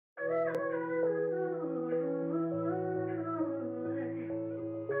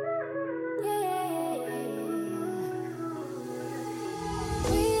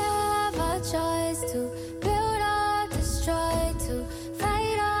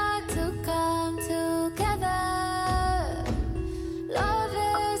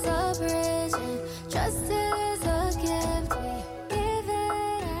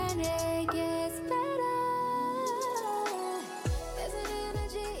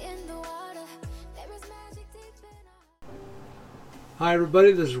Hi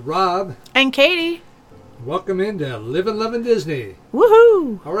everybody, this is Rob. And Katie. Welcome into Livin' Lovin' Disney.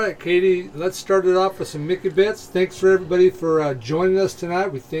 Woohoo! All right, Katie, let's start it off with some Mickey Bits. Thanks for everybody for joining us tonight.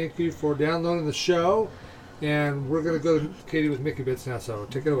 We thank you for downloading the show. And we're going to go to Katie with Mickey Bits now, so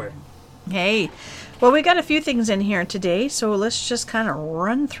take it away. Hey, well, we got a few things in here today, so let's just kind of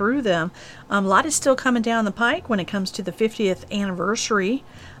run through them. A lot is still coming down the pike when it comes to the 50th anniversary.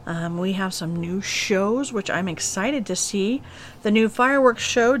 We have some new shows, which I'm excited to see. The new fireworks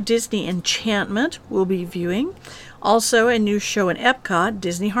show, Disney Enchantment, we'll be viewing. Also, a new show in Epcot,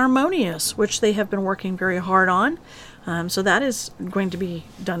 Disney Harmonious, which they have been working very hard on. So that is going to be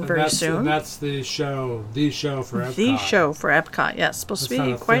done very soon. And that's the show for Epcot. The show for Epcot, yes. Supposed to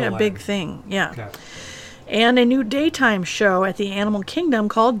be quite a big thing, yeah. Okay. And a new daytime show at the Animal Kingdom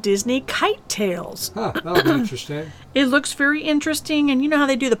called Disney Kite Tales. Huh, that'll be interesting. It looks very interesting, and you know how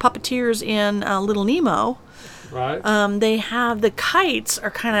they do the puppeteers in Little Nemo? Right. They have the kites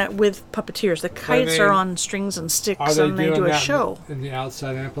are kind of with puppeteers. The kites are on strings and sticks, and they do a show. In the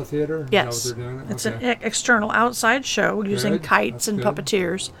outside amphitheater? Yes. Is that what they're doing? It's an external outside show using kites and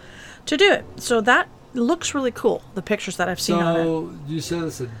puppeteers to do it. So that looks really cool, the pictures that I've seen on it. So you said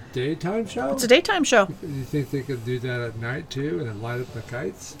it's a daytime show? It's a daytime show. You think they could do that at night too and then light up the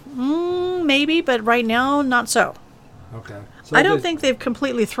kites? Maybe, but right now, not so. Okay. So I don't think they've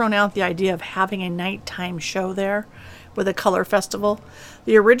completely thrown out the idea of having a nighttime show there with a color festival.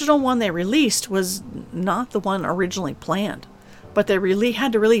 The original one they released was not the one originally planned, but they really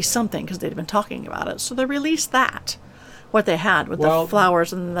had to release something because they'd been talking about it. So they released that, what they had with the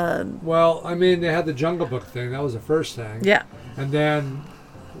flowers and the... Well, I mean, they had the Jungle Book thing. That was the first thing. Yeah. And then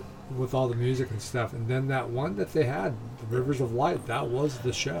with all the music and stuff. And then that one that they had, the Rivers of Light, that was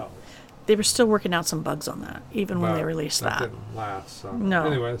the show. They were still working out some bugs on that, even when they released that. Didn't last. So. No.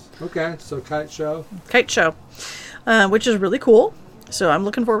 Anyways, okay, so Kite Show. Kite Show, which is really cool. So I'm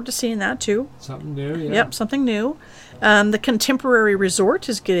looking forward to seeing that too. Something new, yeah. Yep, something new. The Contemporary Resort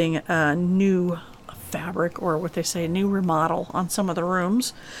is getting a new fabric, or what they say, a new remodel on some of the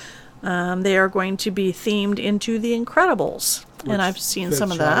rooms. They are going to be themed into The Incredibles. And I've seen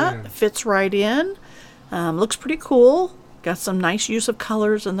some of that. Fits right in. Looks pretty cool. Got some nice use of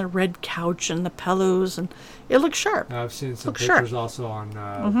colors and the red couch and the pillows, and it looks sharp. I've seen some pictures also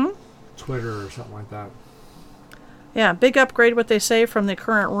on Twitter or something like that. Yeah, big upgrade, what they say, from the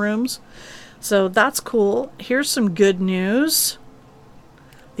current rooms. So that's cool. Here's some good news.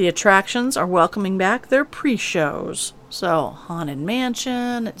 The attractions are welcoming back their pre-shows. So Haunted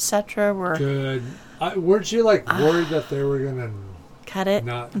Mansion, etc. were good. Weren't you worried that they were gonna cut it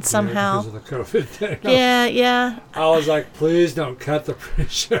and somehow because of the COVID thing? Yeah. I was like, please don't cut the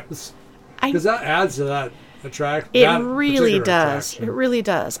pre-shows because that adds to that attraction. It really does. It really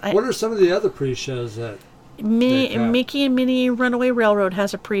does. What are some of the other pre-shows that? Mickey and Minnie Runaway Railroad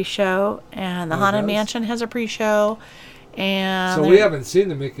has a pre-show, and the Haunted Mansion has a pre-show, and so we haven't seen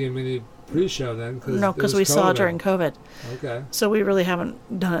the Mickey and Minnie pre-show then. No, because we saw it during COVID. Okay. So we really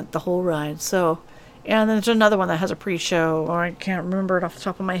haven't done it the whole ride. So. And then there's another one that has a pre-show, or I can't remember it off the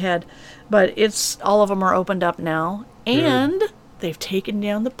top of my head. But all of them are opened up now. And they've taken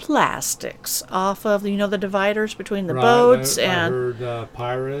down the plastics off of, the dividers between the boats. I heard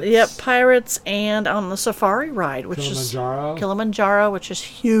Pirates. Yep, Pirates, and on the Safari ride, which Kilimanjaro, which is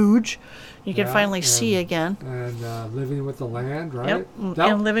huge. You can finally see again. And Living with the Land, right? Yep,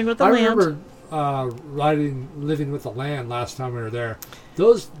 and Living with the Land. I remember riding Living with the Land last time we were there.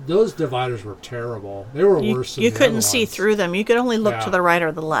 Those dividers were terrible. They were worse than the other ones. You couldn't see through them. You could only look to the right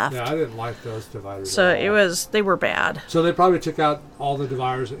or the left. Yeah, I didn't like those dividers. So they were bad. So they probably took out all the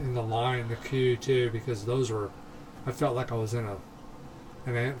dividers in the line, the queue too, because I felt like I was in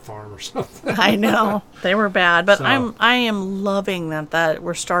an ant farm or something. I know. They were bad. But I am loving that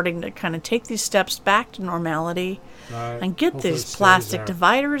we're starting to kind of take these steps back to normality and get these plastic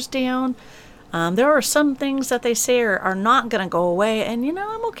dividers down. There are some things that they say are not going to go away, and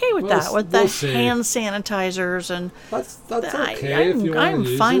I'm okay with that. With the hand sanitizers and that's okay. If you want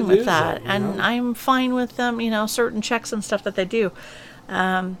to use fine it, with use that, it, and I'm fine with them. Certain checks and stuff that they do.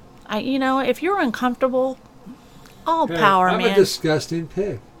 If you're uncomfortable, I'm a disgusting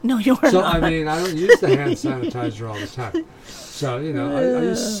pig. No, you are not. So I don't use the hand sanitizer all the time. So I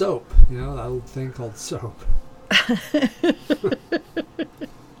use soap. That old thing called soap.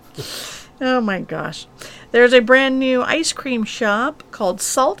 Oh my gosh. There's a brand new ice cream shop called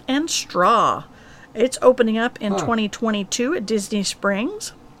Salt and Straw. It's opening up in 2022 at Disney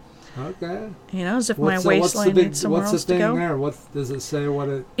Springs. Okay. As if my waistline needs somewhere else to go. What's the thing there? What does it say?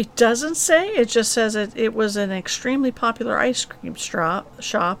 It doesn't say. It just says it was an extremely popular ice cream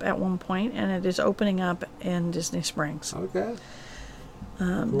shop at one point, and it is opening up in Disney Springs. Okay.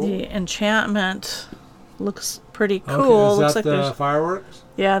 Cool. The enchantment looks pretty cool. Okay, is looks that like the fireworks?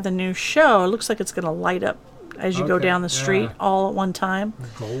 yeah, the new show. It looks like it's going to light up as you go Okay, down the street yeah. all at one time.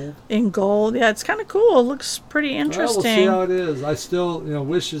 Gold. In gold. Yeah, it's kind of cool. It looks pretty Well, interesting. we'll see how it is. I still,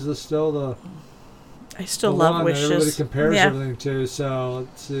 Wishes is still the I still the love one Wishes. that everybody compares yeah. everything to. So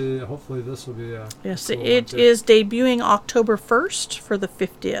let's see. Hopefully this will be a Yes, cool it one too. is debuting October 1st for the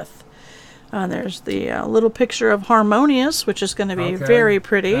 50th. There's the little picture of Harmonious, which is going to be Okay. very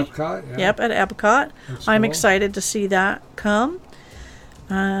pretty. Epcot, yeah. Yep, at Epcot. That's I'm cool. excited to see that come.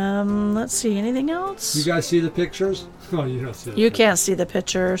 Let's see, anything else? You guys see the pictures? Oh, you don't see. The You pictures. can't see the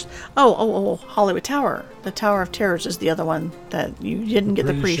pictures. Oh, Hollywood Tower. The Tower of Terrors is the other one that you didn't get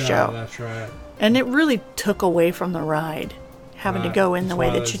the pre-show. That's right. And it really took away from the ride, having to Right, go in the way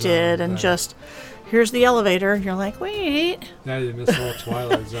that Twilight you Zone, did, and right. just, here's the elevator, and you're like, wait. Now you missed the whole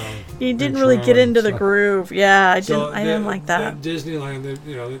Twilight Zone. You didn't really get intro, into the so- groove. Yeah, I So didn't like that. Disneyland,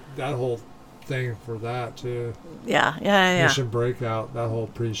 that whole thing for that too. Yeah. Mission Breakout, that whole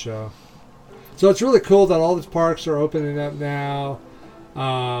pre-show. So it's really cool that all these parks are opening up now.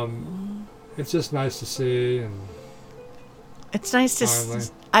 It's just nice to see, and It's nice to. Finally.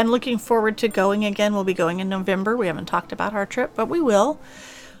 I'm looking forward to going again. We'll be going in November. We haven't talked about our trip, but we will.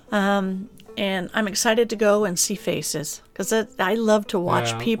 And I'm excited to go and see faces because I love to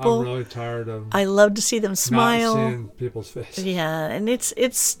watch yeah, people. I'm really tired of I love to see them not smile. seeing people's faces. Yeah, and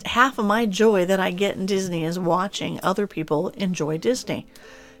it's half of my joy that I get in Disney is watching other people enjoy Disney,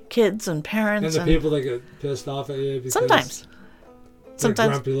 kids and And parents. the people that get pissed off at you because Sometimes. they're Sometimes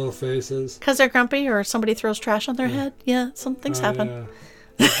grumpy little faces. because they're grumpy or somebody throws trash on their head. Yeah, some things happen. Yeah.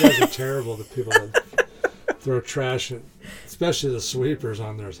 These guys are terrible. The people that throw trash, especially the sweepers,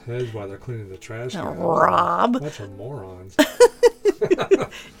 on their heads while they're cleaning the trash. Rob. Bunch of morons.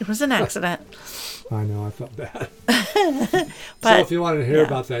 It was an accident. I know. I felt bad. So But if you want to hear yeah.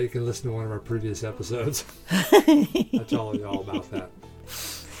 about that, you can listen to one of our previous episodes. I tell you all about that.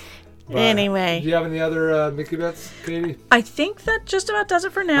 But, Anyway. do you have any other Mickey bits, Katie? I think that just about does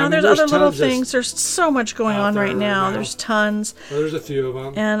it for now. I mean, there's there's other little tons of things. There's so much going out on there right now. right now. There's tons. Well, there's a few of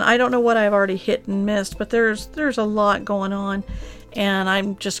them. And I don't know what I've already hit and missed, but there's a lot going on, and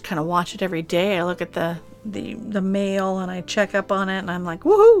I'm just kind of watch it every day. I look at the mail and I check up on it, and I'm like,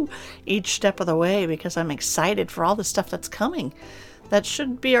 woohoo, each step of the way because I'm excited for all the stuff that's coming. That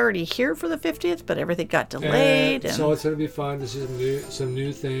should be already here for the 50th, but everything got delayed. And so it's going to be fun to see some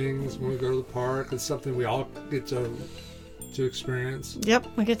new things when we go to the park. It's something we all get to experience. yep,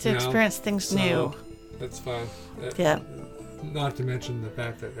 we get to You know, experience things So new. That's fun. Yeah. Not to mention the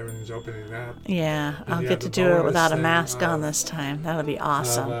fact that everything's opening up. Yeah, I'll you get have to the do it bonus without a thing mask on of- this time. That'll be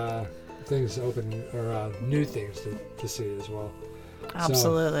awesome. Of, things opening, or new things to see as well.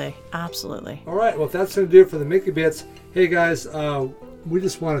 Absolutely. Absolutely. All right, well, if that's going to do it for the Mickey Bits. Hey, guys, we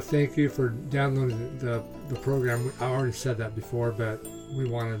just want to thank you for downloading the program. I already said that before, but we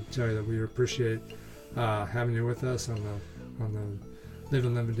want to tell you that we appreciate having you with us on the Live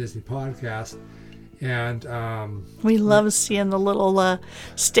and Live in Disney podcast. And We love seeing the little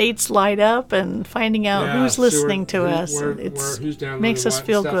states light up and finding out yeah, who's see listening to where- us. who's downloading makes us what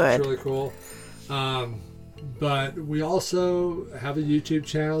feel stuff. good. It's really cool. But we also have a YouTube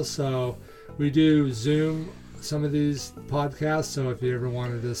channel, so we do Zoom some of these podcasts. So if you ever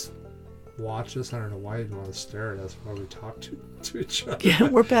want to just watch us, I don't know why you'd want to stare at us while we talk to each other. Yeah,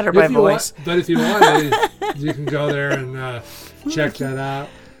 we're better by If you voice. want, but if you want to, you can go there and check that out.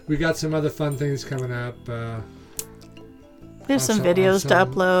 We got some other fun things coming up. We have some awesome, videos to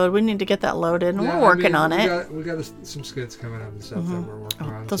awesome. upload. We need to get that loaded, and Yeah, we're working I on mean, it. We got some skits coming up and stuff that we're working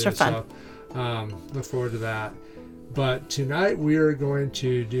on. those too, are fun. So, look forward to that. But tonight we are going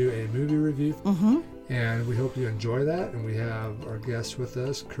to do a movie review, and we hope you enjoy that. And we have our guests with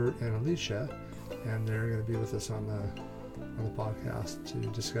us, Kurt and Alicia, and they're going to be with us on the podcast to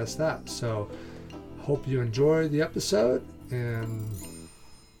discuss that. So, hope you enjoy the episode,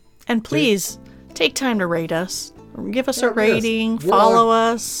 And please take time to rate us. Give us a Yeah, yes. rating. We're Follow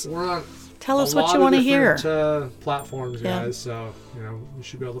us. we're on. Tell us a what lot you of want to hear. different, platforms, Yeah. guys. So you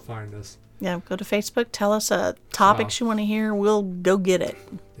should be able to find us. Yeah, go to Facebook. Tell us topics you want to hear. We'll go get it.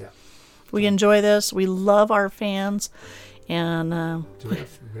 Yeah. We enjoy this. We love our fans, and Do we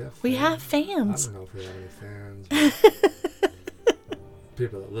we fans? have fans. I don't know if we have any fans. but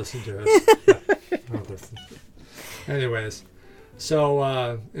people that listen to us. I don't know if they're- Anyways,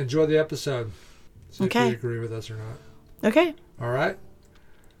 so enjoy the episode. See Okay. if you agree with us or not. Okay. All right.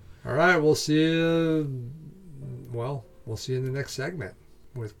 All right. We'll see you. Well, we'll see you in the next segment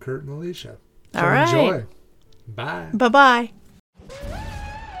with Kurt and Alicia. So All right. enjoy. Bye. Bye-bye.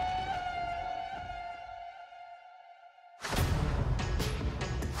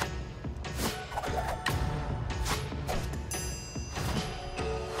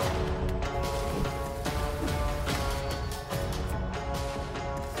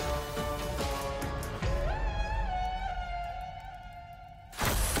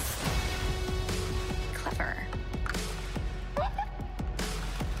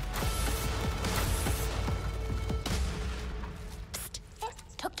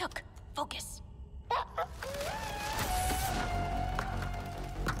 Focus.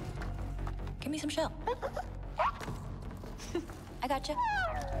 Give me some shell. I gotcha.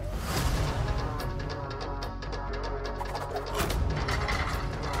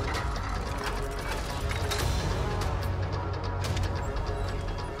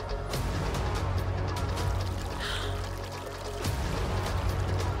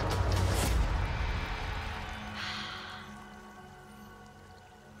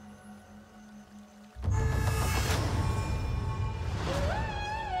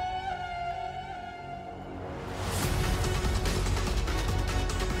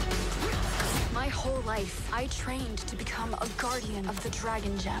 My whole life, I trained to become a guardian of the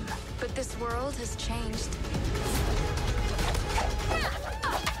Dragon Gem. But this world has changed.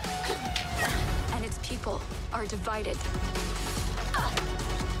 And its people are divided.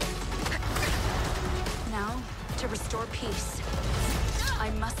 Now, to restore peace, I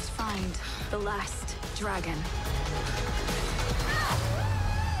must find the last dragon.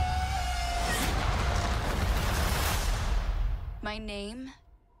 My name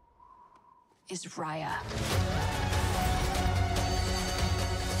is Raya.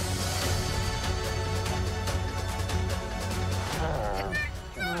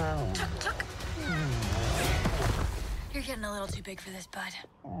 You're getting a little too big for this, bud.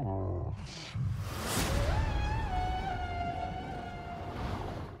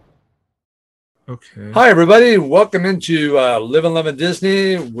 Okay. Hi, everybody. Welcome into Living Lovin'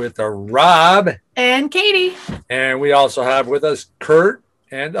 Disney with Rob. And Katie. And we also have with us Kurt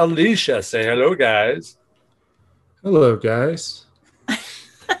and Alicia. Say hello, guys. Hello, guys.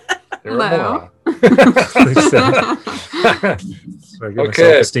 Hello. So I get my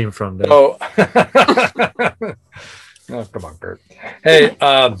self-esteem from that. Oh. Oh, come on, Kurt. Hey,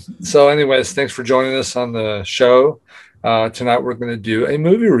 so anyways, thanks for joining us on the show. Tonight we're going to do a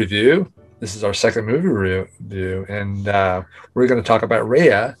movie review. This is our second movie review, and we're going to talk about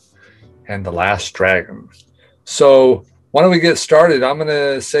Raya and the Last Dragon. So why don't we get started? I'm going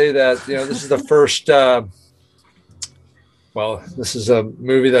to say that, this is the first, this is a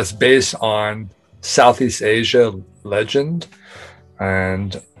movie that's based on Southeast Asia legend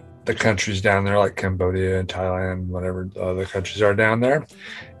and the countries down there like Cambodia and Thailand, whatever other countries are down there.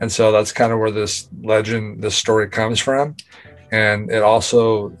 And so that's kind of where this legend, this story comes from. And it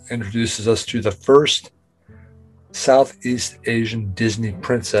also introduces us to the first Southeast Asian Disney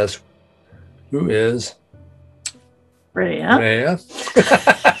princess, who is Raya.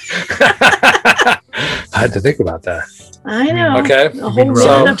 I had to think about that. I know. Okay. A whole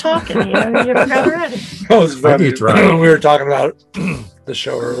minute of talking. You forgot already. That was funny. We were talking about the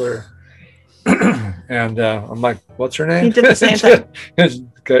show earlier. And I'm like, what's her name? He did the same thing.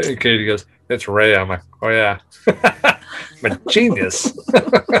 Katie goes, it's Raya. I'm like, oh, yeah. I'm a genius.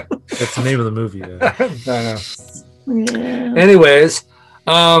 That's the name of the movie. I know. Yeah. Anyways,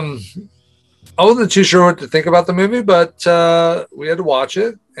 I wasn't too sure what to think about the movie, but we had to watch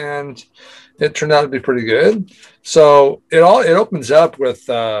it, and it turned out to be pretty good. So it opens up with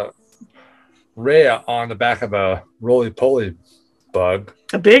Raya on the back of a roly-poly bug,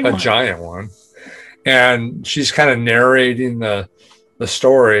 A big one. giant one, and she's kind of narrating the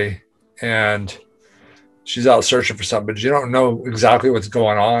story, and she's out searching for something, but you don't know exactly what's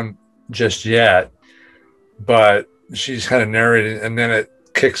going on just yet. But she's kind of narrating, and then it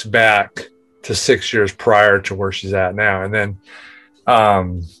kicks back to 6 years prior to where she's at now. And then,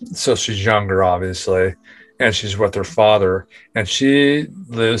 so she's younger, obviously, and she's with her father, and she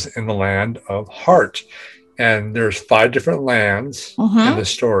lives in the land of Heart. And there's 5 different lands in the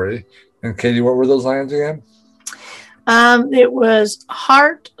story. And Katie, what were those lands again? It was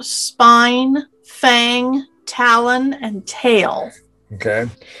heart, spine, fang, talon, and tail. Okay.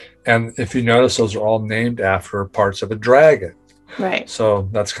 And if you notice, those are all named after parts of a dragon. Right. So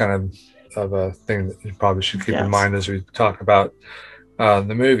that's kind of a thing that you probably should keep in mind as we talk about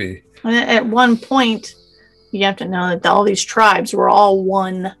the movie. And at one point, you have to know that all these tribes were all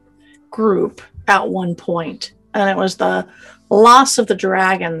one group at one point. And it was the loss of the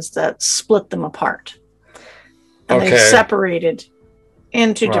dragons that split them apart. And they separated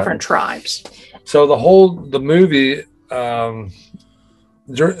into different tribes. So the movie,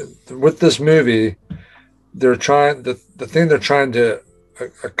 with this movie, they're trying, the thing they're trying to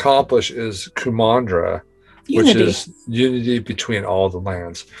accomplish is Kumandra, which is unity between all the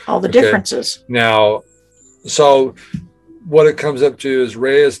lands. All the differences. Now, so what it comes up to is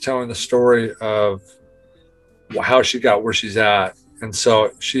Raya is telling the story of how she got where she's at. And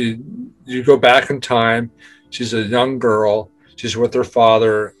so you go back in time, she's a young girl, she's with her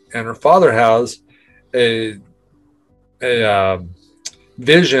father, and her father has a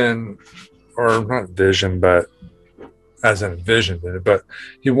vision, or not vision, but as in vision, but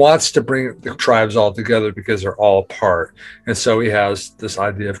he wants to bring the tribes all together because they're all apart. And so he has this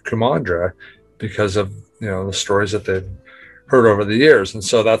idea of Kumandra because of, the stories that they've heard over the years. And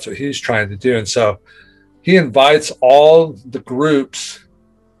so that's what he's trying to do. And so he invites all the groups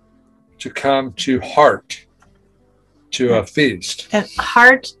to come to Heart, to a feast. And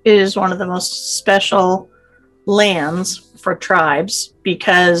Heart is one of the most special lands for tribes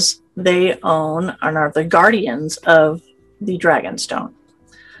because they own and are the guardians of the Dragonstone.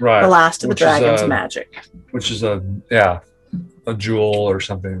 Right. The last of the dragon's magic. Which is a jewel or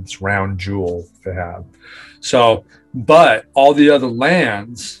something. It's round jewel to have. So, but all the other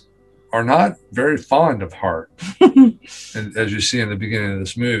lands are not very fond of Heart, and as you see in the beginning of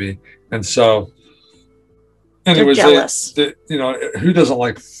this movie. And so, anyways, they're jealous. Who doesn't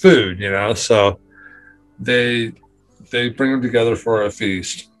like food? So they bring them together for a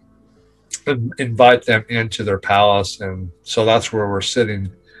feast and invite them into their palace, and so that's where we're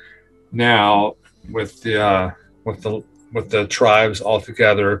sitting now with the tribes all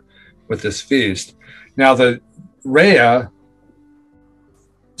together with this feast. Now the Rhea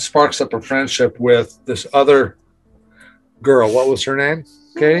sparks up a friendship with this other girl. What was her name,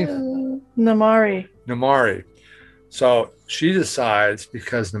 Katie? Namari. So she decides,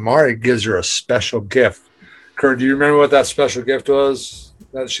 because Namari gives her a special gift. Kurt, do you remember what that special gift was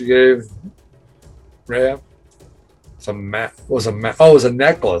that she gave Rhea? It was a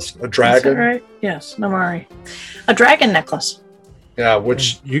necklace, a dragon. Is that right? Yes, Namari. A dragon necklace. Yeah,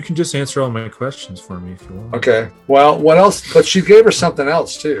 which you can just answer all my questions for me if you want. Okay. Well, what else? But she gave her something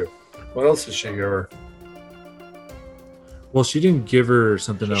else too. What else did she give her? Well, she didn't give her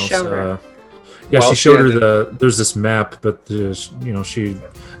something else. She showed her there's this map, but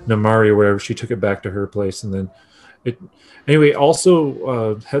Namari or whatever, she took it back to her place, and then it. Anyway,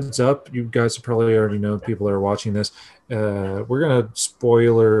 also heads up, you guys probably already know, people that are watching this. We're gonna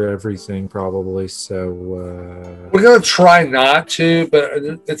spoiler everything probably, so we're gonna try not to, but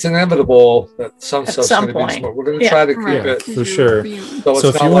it's inevitable that some stuff's gonna be spoiled. We're gonna try to keep it for sure. So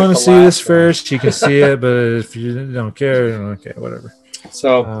if you want to see this first, you can see it, but if you don't care, okay, whatever.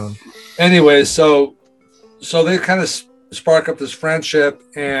 So, anyways, so they kind of spark up this friendship,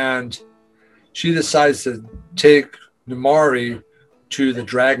 and she decides to take Namari to the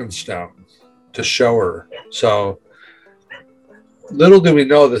Dragonstone to show her. So little do we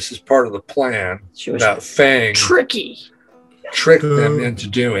know this is part of the plan that Fang tricked them into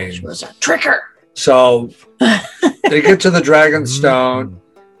doing. She was a tricker. So they get to the Dragonstone,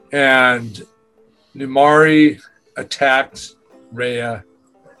 and Namari attacks Rhea,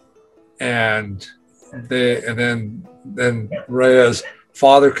 and then Rhea's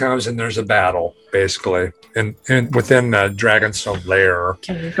father comes, and there's a battle basically, and within the Dragonstone lair.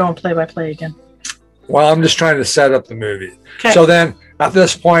 Can you go and play by play again? Well, I'm just trying to set up the movie. Okay. So then, at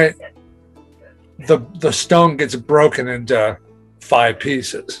this point, the stone gets broken into 5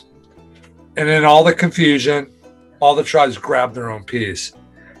 pieces, and in all the confusion, all the tribes grab their own piece,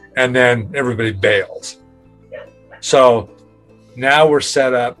 and then everybody bails. So now we're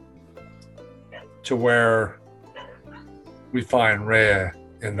set up to where we find Rhea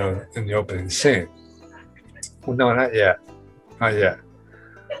in the opening scene. Well, no, not yet.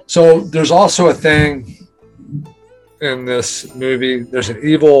 So there's also a thing in this movie. There's an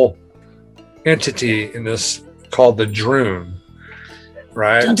evil entity in this called the Droon,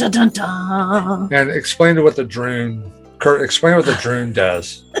 right? Dun, dun, dun, dun. And explain what the Droon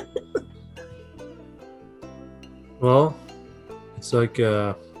does. Well, it's like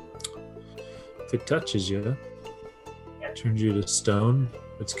if it touches you, it turns you to stone.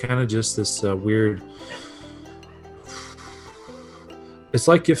 It's kind of just this weird. It's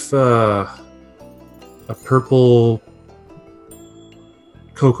like if a purple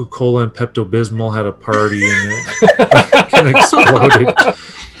Coca-Cola and Pepto-Bismol had a party and it exploded.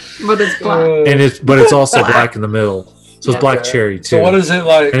 But it's black. But it's also black in the middle. So it's black cherry too. So what is it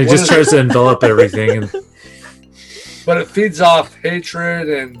like? And it just tries to envelop everything. But it feeds off hatred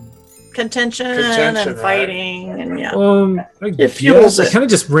and contention and fighting, and it fuels it. It kind of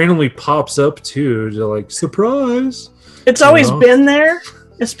just randomly pops up too, to like surprise. It's always been there.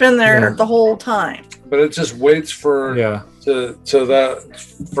 It's been there the whole time. But it just waits for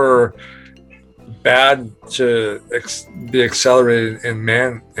for bad to be accelerated in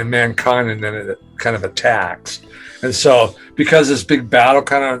mankind, and then it kind of attacks. And so, because this big battle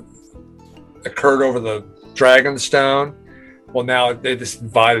kind of occurred over the Dragonstone, well, now they just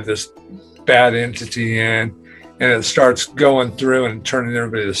invited this bad entity in, and it starts going through and turning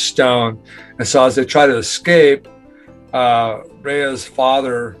everybody to stone. And so as they try to escape, Rhea's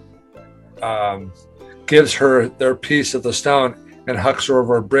father gives her their piece of the stone and hucks her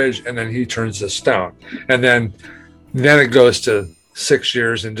over a bridge, and then he turns the stone, and then it goes to 6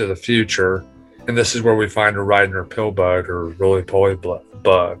 years into the future, and this is where we find her riding her pill bug or roly poly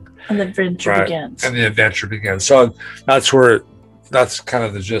bug, And the adventure right? begins. And the adventure begins. So that's kind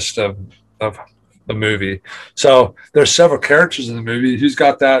of the gist of the movie. So there's several characters in the movie. Who's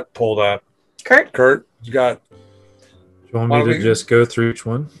got that pulled up? Kurt, you got. Do you want me to just go through each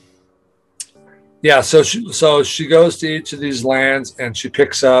one? Yeah, so she goes to each of these lands and she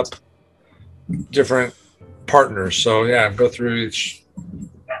picks up different partners. So yeah, go through each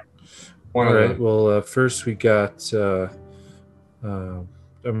one. All of right. them. Well, first we got. Do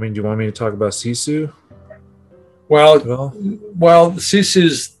you want me to talk about Sisu at Well, all? Sisu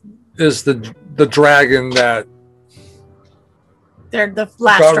is the dragon that They're the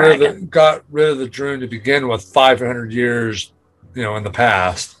last dragon. got rid of the Droon to begin with 500 years, in the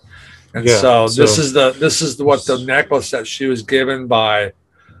past. And Yeah, so so- this is what the necklace that she was given by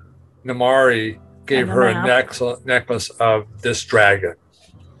Namari gave And the her a map. necklace of this dragon.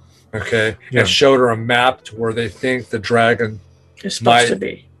 Okay. Yeah. And showed her a map to where they think the dragon It's supposed to might-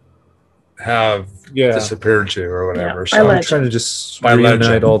 be. have Yeah. disappeared to or whatever. Yeah, So, I I'm legend. trying to just By reunite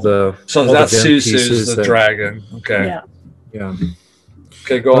legend. all the. so all that's the Susu's pieces the that- dragon. Okay. Yeah. Yeah.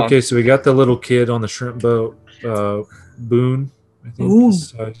 Okay, go on. Okay, so we got the little kid on the shrimp boat, Boone. I think Boone.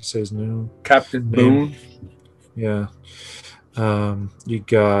 that's how you say his name. Captain Boone. Yeah. You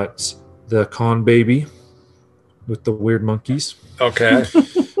got the Con baby with the weird monkeys. Okay.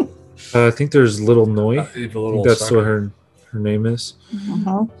 I think there's Little Noi. I Evil think little that's sucker. what her name is.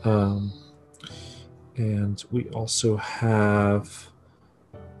 Mhm. And we also have.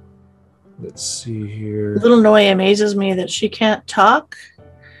 Let's see here. Little Noi amazes me that she can't talk,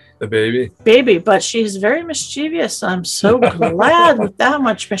 The baby. baby, but she's very mischievous. I'm so glad with that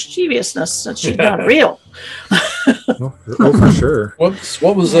much mischievousness that she's not real. Oh, for sure.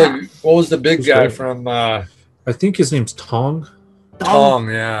 What was the big Who's guy that? from I think his name's Tong. Tong?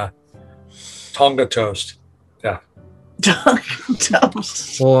 Yeah, Tonga Toast.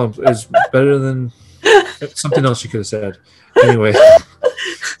 Well, it's better than something else you could have said. Anyway,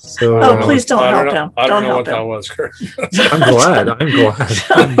 so Oh, please don't I help know, him. I Don't don't know help what that him. was, Kurt. I'm glad.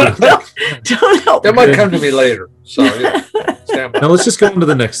 Don't help That him. might come to me later. So yeah, stand by. Now let's just go on to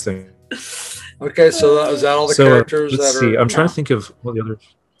the next thing. Okay, so is that all the So characters let's that see. are? I'm trying to think of what the others.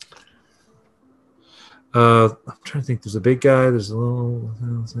 I'm trying to think. There's a big guy. There's a little.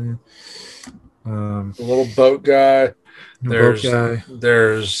 The little boat guy. There's There's guy.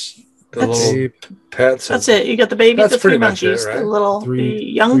 there's the That's- little Ape, pets. That's it. You got the baby, That's the three pretty much it, monkeys, right? the little, three the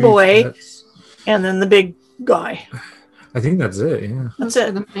young three boy, pets. and then the big guy. I think that's it. Yeah. That's Those are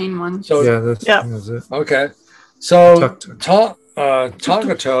it. the main ones. So Yeah. That's, Yeah. that's it. okay, so Tuck.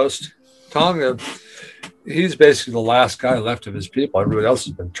 Tonga Toast, Tonga. He's basically the last guy left of his people. Everybody else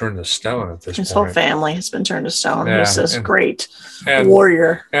has been turned to stone at this His whole point. family has been turned to stone. Yeah, He's this and- great And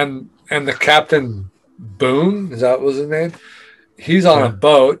warrior. and the Captain Boone, is that was his name? He's on a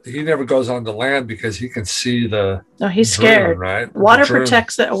boat. He never goes on the land because he can see the No, he's Droon, scared. right? Water The Droon.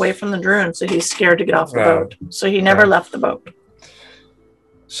 protects it away from the Droon, so he's scared to get off the Right. boat. So he never Yeah. left the boat.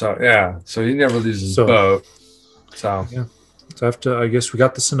 So yeah, so he never leaves his So- boat. So So after, I guess we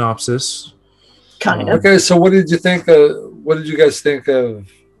got the synopsis. Kind of. okay, so what did you think of? What did you guys think of?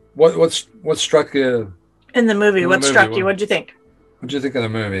 What struck you? In the movie, In the what movie, struck what- you? What did you think? What did you think of the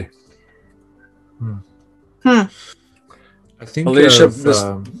movie? I think Alicia, of, this-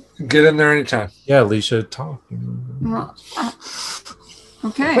 Get in there anytime. yeah, Alicia talk. Well,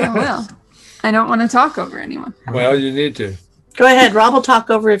 okay, I will. I don't want to talk over anyone. Well, you need to. Go ahead. Rob will talk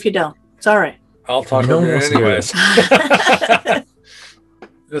over if you don't. It's all right. I'll talk No over one you wants to hear anyways.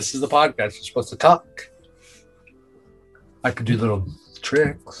 This is the podcast. You're supposed to talk. I could do little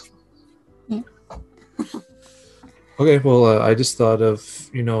tricks. Okay, well, I just thought of,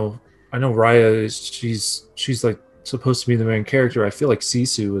 I know Raya is she's like supposed to be the main character. I feel like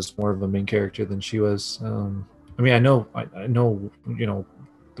Sisu was more of a main character than she was. I mean, I know,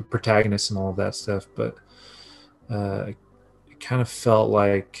 the protagonist and all of that stuff, but it kind of felt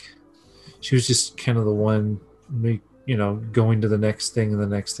like she was just kind of the one, going to the next thing and the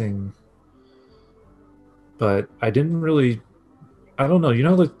next thing. But I didn't really, I don't know,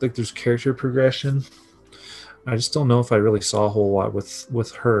 like there's character progression. I just don't know if I really saw a whole lot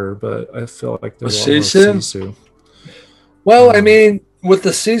with her, but I felt like there was a lot more with Sisu. Well, I mean, with the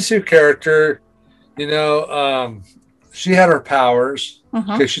Sisu character, she had her powers.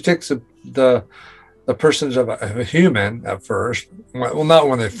 Mhm. Okay, she takes the persons of a human at first. Well, not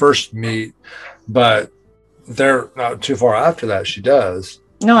when they first meet, but they're not too far after that. She does.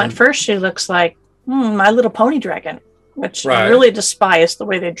 No, at first she looks like My Little Pony dragon, which I Right. really despise the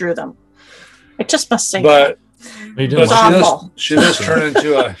way they drew them. I just must say, But, You but didn't It's like it? awful. she does turn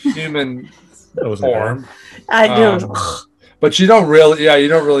into a human That wasn't bad. form. I do. But you don't really, they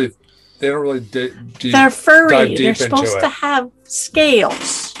don't really They're furry. dive They're deep into supposed it. to have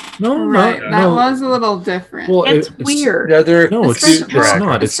scales. No, Right. no, That no. was a little different. Well, It's weird. Yeah, they're No, it's cute Especially- dragons.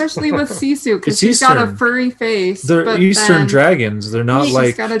 not. It's Especially with Sisu, because It's she's got a Eastern. furry face. they're but Eastern then- dragons. They're not She's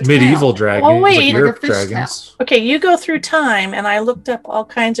like got a tail. medieval dragons, Oh, wait. like Like a Europe fish dragons. Okay, you go through time, and I looked up all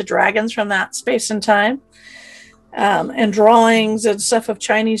kinds of dragons from that space and time, and drawings and stuff of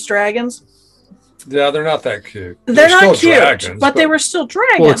Chinese dragons. Yeah, they're not that cute. They're not still cute, dragons, but they were still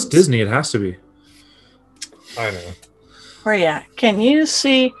dragons. Well, it's Disney. It has to be. I know. Where you at? Can you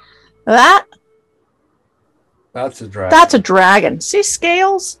see that? That's a dragon. That's a dragon. See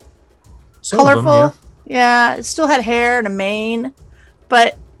scales? Some of them, Colorful. Yeah, it still had hair and a mane,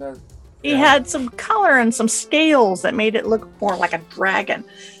 but he Yeah. had some color and some scales that made it look more like a dragon.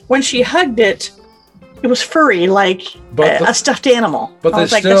 When she hugged it, it was furry, like But a stuffed animal. but I they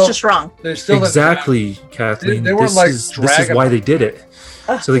was like, still- that's just wrong. They still didn't Exactly, Kathleen. They weren't this like is dragon- why they did it,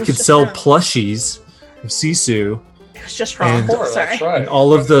 so they It was could just sell wrong. plushies of Sisu It was just wrong. and- Sure, Sorry. that's right. and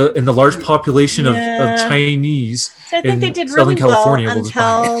all of the large population of Yeah. Chinese. So I think in they did Southern really California well will just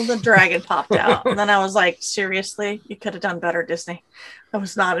buy until the dragon popped out. And then I was like, seriously? You could have done better, Disney. I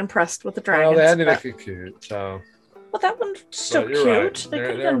was not impressed with the Well, dragons. they had to but- make it cute. So well, that one's still but cute. you're right. They They're- could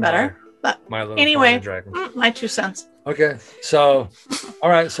have they're done better. But my little anyway, Pony dragon. my 2 cents. Okay, so all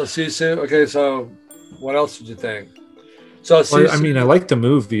right, so Sisu. Okay, so what else did you think? So Well, Sisu, I mean, I liked the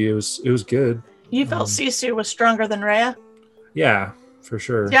movie. It was good. You felt Sisu was stronger than Rhea? Yeah, for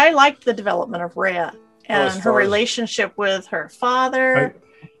sure. Yeah, I liked the development of Rhea and as her far as- relationship with her father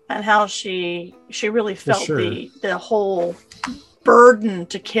and how she really felt sure. the whole burden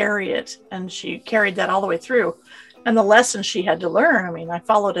to carry it, and she carried that all the way through. And the lessons she had to learn. I mean, I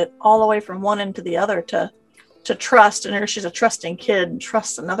followed it all the way from one end to the other to trust. And here she's a trusting kid and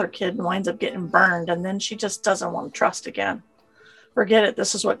trusts another kid and winds up getting burned. And then she just doesn't want to trust again. Forget it.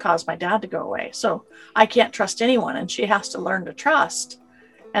 This is what caused my dad to go away. So I can't trust anyone. And she has to learn to trust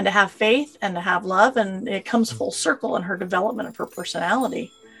and to have faith and to have love. And it comes full circle in her development of her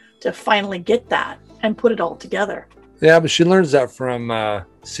personality to finally get that and put it all together. yeah, but she learns that from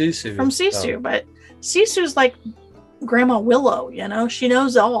Sisu. From so- Sisu. But Sisu's like Grandma Willow, you know, she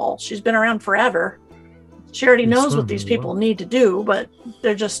knows all. She's been around forever. She already And knows swim what these as people well. need to do, but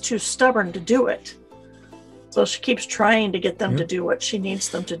they're just too stubborn to do it. So she keeps trying to get them to Yep. do what she needs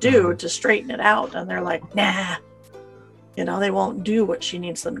them to do Mhm. to straighten it out. And they're like, nah, you know, they won't do what she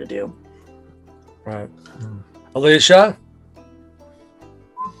needs them to do. Right. Mm. Alicia?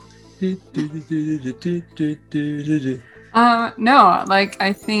 No, like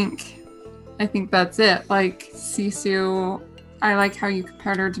I think that's it. Like Sisu, I like how you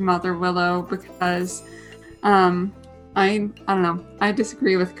compared her to Mother Willow because I don't know. I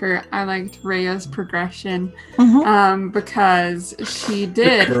disagree with Kurt. I liked Rhea's progression because she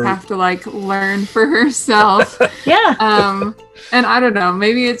did Kurt. have to like learn for herself. Yeah. And I don't know,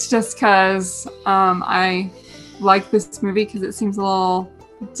 maybe it's just because I like this movie because it seems a little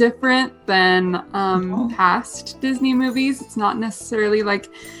different than past Disney movies. It's not necessarily like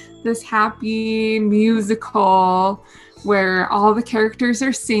this happy musical where all the characters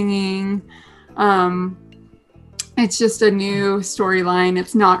are singing. It's just a new storyline.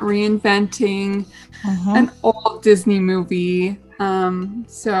 It's not reinventing an old Disney movie.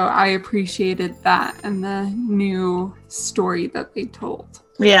 So I appreciated that and the new story that they told.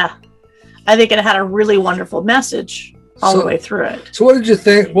 Yeah. I think it had a really wonderful message all the So- way through it. So what did you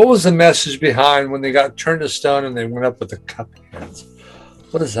think? What was the message behind when they got turned to stone and they went up with the cup hands?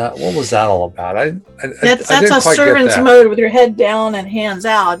 What is that? What was that all about? I That's didn't a quite get servant's that. mode with your head down and hands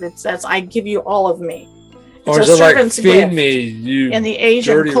out. That's I give you all of me. Or It's is a it like servant's feed gift. me, you In the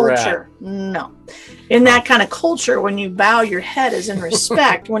Asian dirty culture, no. In that kind of culture, when you bow your head is in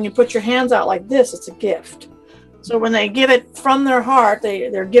respect. When you put your hands out like this, it's a gift. So when they give it from their heart,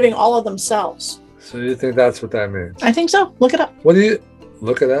 they're giving all of themselves. So you think that's what that means? I think so. Look it up. What do you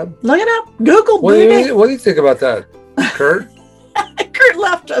look at that? Look it up. Google, What baby. do you think about that, Kurt? Kurt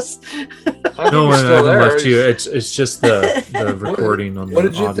left us. I think No, he's I still haven't there. left you. It's just the recording on what the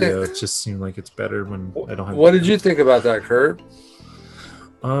did you audio. think? It just seemed like it's better when I don't have. What did you think about that, Kurt?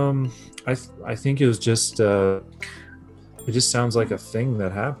 I think it was just it just sounds like a thing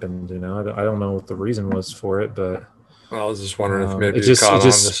that happened. You know, I don't know what the reason was for it, but I was just wondering if it maybe you just caught on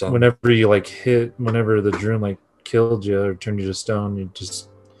to something. whenever you like whenever the Droom like killed you or turned you to stone,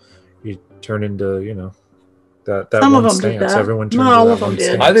 you turn into That Some of one them did stance. that. Everyone turned Not to all that of them one did.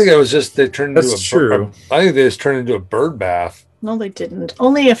 stance. I think it was just they turned into That's true. I think they just turned into a bird bath. No, they didn't.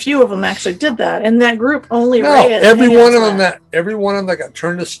 Only a few of them actually did that. In that group, only No, Rhea and every Hayden one of did them that got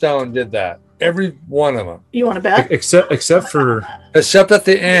turned to stone did that. Every one of them, You want to bet? Except for except at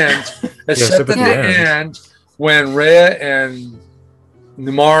the end. Except at the end when Rhea and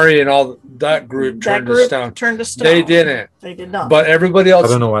Namari and all that group turned to stone. Turned to stone. They didn't. They did not. But everybody else. I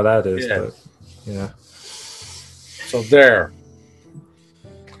don't know why that is, Yeah. but yeah. So there.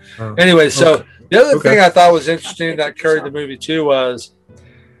 Oh. Anyway, so Okay. the other Okay. thing I thought was interesting that carried the movie too was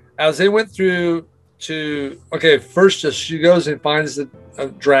as they went through first just she goes and finds the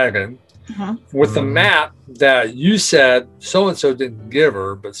dragon with the map that you said so and so didn't give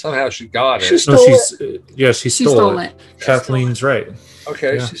her, but somehow she got it. She stole She stole it. Kathleen's right.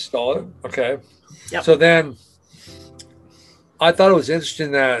 Okay, Yeah. she stole it. Okay. Yep. So then I thought it was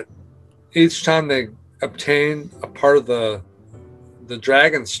interesting that each time they obtained a part of the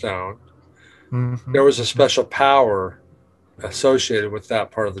dragon stone, Mhm. there was a special power associated with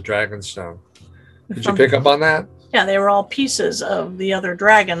that part of the dragon stone. Did you pick up on that? Yeah, they were all pieces of the other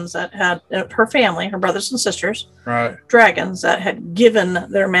dragons that had her family, her brothers and sisters, Right. dragons that had given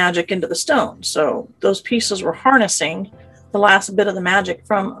their magic into the stone. So those pieces were harnessing the last bit of the magic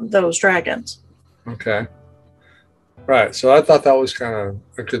from those dragons. Okay. Right. So I thought that was kind of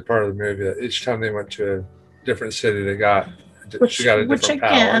a good part of the movie. That each time they went to a different city, she got a different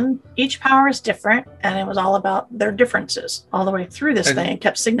power. Each power is different, and it was all about their differences all the way through this thing. It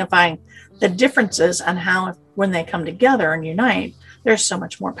kept signifying the differences and how when they come together and unite, there's so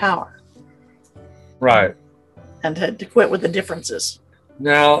much more power. Right. And to quit with the differences.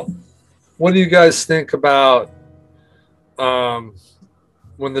 Now, what do you guys think about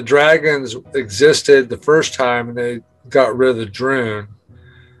when the dragons existed the first time and they got rid of the Droon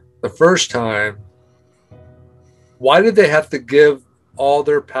the first time? Why did they have to give all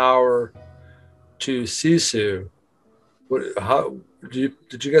their power to Sisu?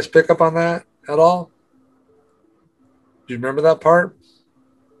 Did you guys pick up on that at all? Do you remember that part?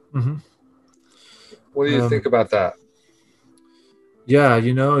 Mm-hmm. What do you think about that? Yeah,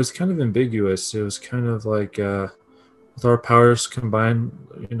 it's kind of ambiguous. It was kind of like with our powers combined,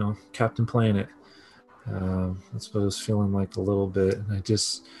 Captain Planet. That's what I was feeling like a little bit. And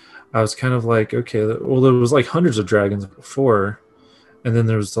I was kind of like, okay, well, there was like hundreds of dragons before. And then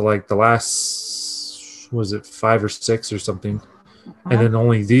there was the last, was it 5 or 6 or something? And then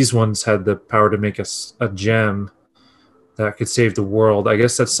only these ones had the power to make us a gem that could save the world. I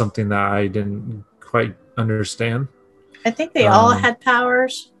guess that's something that I didn't quite understand. I think they all had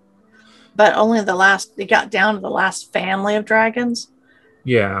powers, but only they got down to the last family of dragons.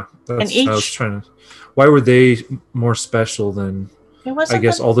 Yeah, that's I was trying to. Why were they more special than? I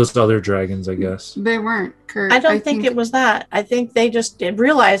guess all those other dragons. I guess they weren't. Kurt. I don't think it was that. I think they just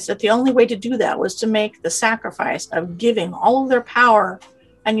realized that the only way to do that was to make the sacrifice of giving all of their power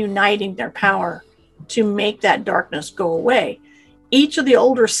and uniting their power to make that darkness go away. Each of the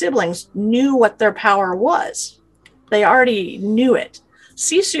older siblings knew what their power was. They already knew it.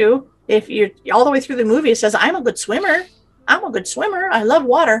 Sisu, if you're all the way through the movie, says, I'm a good swimmer. I'm a good swimmer. I love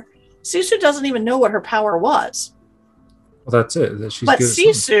water. Sisu doesn't even know what her power was. Well, that's it. But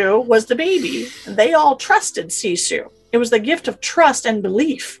Sisu was the baby. And they all trusted Sisu. It was the gift of trust and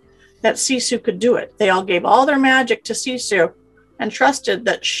belief that Sisu could do it. They all gave all their magic to Sisu and trusted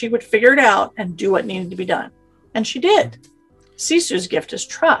that she would figure it out and do what needed to be done. And she did. Sisu's gift is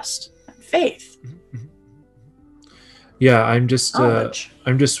trust and faith. Yeah, I'm just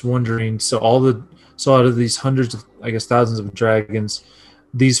wondering. So out of these hundreds of, I guess, thousands of dragons,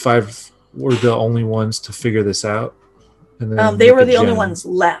 these 5 were the only ones to figure this out. And then they were the only ones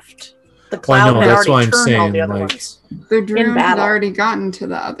left. The cloud had already turned all the other ones. The Droon had already gotten to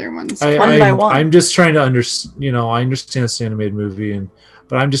the other ones. One by one. I'm just trying to understand. I understand it's an animated movie,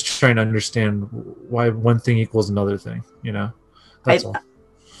 but I'm just trying to understand why one thing equals another thing. That's all.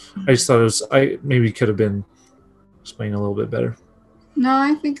 I just thought maybe could have been explained a little bit better. No,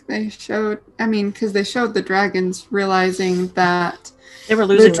 I think they showed. Because they showed the dragons realizing that they were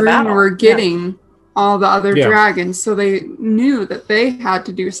losing the battle. Were getting all the other dragons, so they knew that they had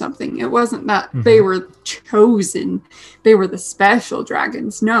to do something. It wasn't that they were chosen; they were the special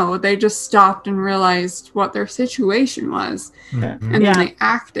dragons. No, they just stopped and realized what their situation was, and then they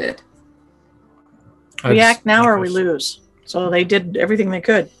acted. We act now or we lose. So they did everything they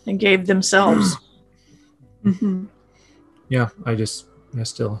could and gave themselves. Yeah, I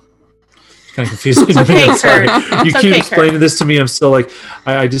still kind of confusing to me. okay, I'm sorry. Kurt. You It's keep okay, explaining this to me. I'm still like,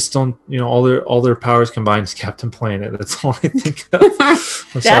 I just don't, all their powers combined is Captain Planet. That's all I think of. I'm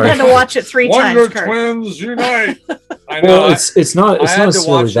Dad sorry. had to watch it 3 Wonder times, Kurt. Twins unite. I know. Well, it's not I had to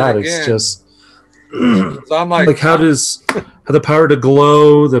necessarily watch it that. It's again. just So I'm like how the power to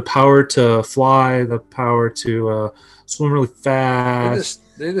glow, the power to fly, the power to swim really fast.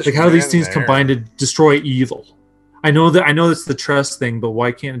 they just Like how these ran things in the air. combine to destroy evil. I know it's the trust thing, but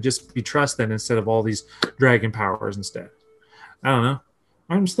why can't it just be trust then instead of all these dragon powers instead? I don't know.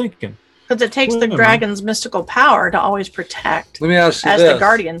 I'm just thinking. Because it takes the dragon's mystical power to always protect Let me ask you as this. the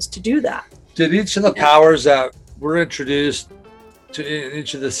guardians to do that. Did each of the powers that were introduced to in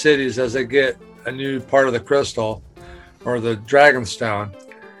each of the cities as they get a new part of the crystal or the dragon stone,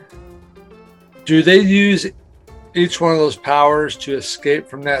 do they use each one of those powers to escape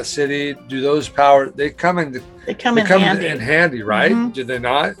from that city? Do those powers they come in handy, right? Mhm. Do they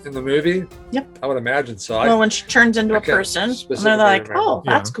not in the movie? Yep. I would imagine so. Well, when she turns into I a can't person, and they're specifically like, remember. "Oh,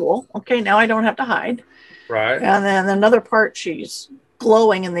 that's cool. Okay, now I don't have to hide." Right. And then another part, she's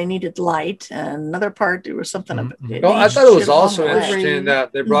glowing, and they needed light. And another part, there was something. Mhm. Well, I thought it was shit along also the way. interesting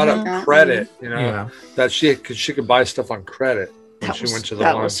that they brought Mhm. up credit. Yeah. That she could buy stuff on credit when That she was, went to the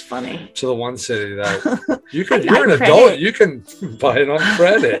that one was funny. to the one city that you can. I You're an like adult. credit. You can buy it on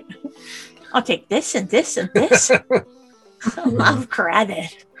credit. I'll take this and this and this. I love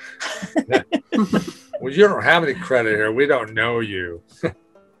credit. Well, you don't have any credit here. We don't know you.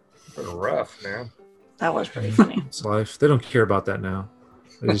 Pretty rough, man. That was pretty funny. It's life. They don't care about that now.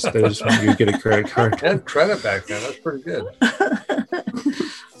 They just want you to get a credit card. They had credit back then. That's pretty good.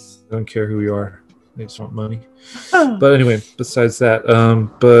 They don't care who you are. They just want money. But anyway, besides that,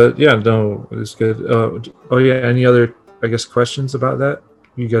 but yeah, no, it's good. Oh yeah, any other, I guess, questions about that?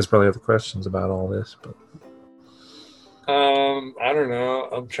 You guys probably have questions about all this, but I don't know.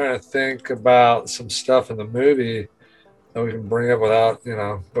 I'm trying to think about some stuff in the movie that we can bring up without,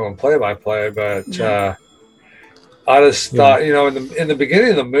 going play by play. But I just thought, in the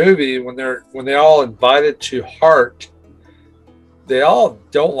beginning of the movie, when they all invited to Hart, they all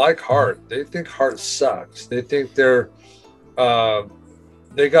don't like Hart. They think Hart sucks. They think they got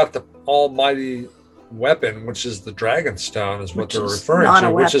the almighty weapon, which is the Dragon Stone, is what Which they're is referring not to,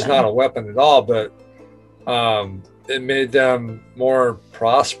 a which is weapon. not a weapon at all. But it made them more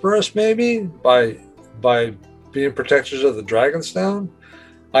prosperous, maybe by being protectors of the Dragon Stone.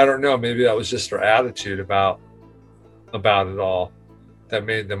 I don't know. Maybe that was just their attitude about it all that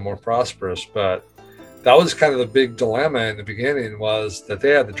made them more prosperous. But that was kind of the big dilemma in the beginning, was that they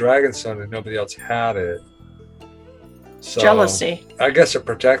had the Dragon Stone and nobody else had it. So Jealousy. I guess it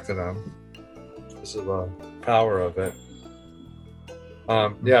protected them because of the power of it.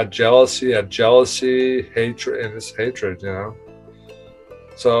 Jealousy, hatred, and this hatred,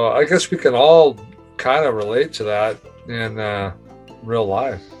 So I guess we can all kind of relate to that in real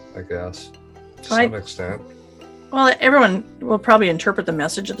life, I guess, to some extent. Well, everyone will probably interpret the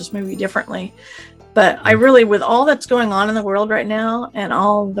message of this movie differently. But I really, with all that's going on in the world right now and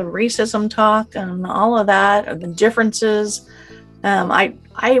all the racism talk and all of that, and the differences, when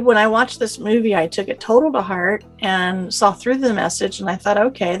I watched this movie, I took it total to heart and saw through the message. And I thought,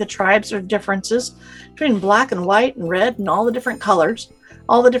 okay, the tribes are differences between black and white and red and all the different colors,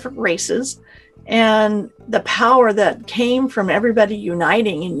 all the different races, and the power that came from everybody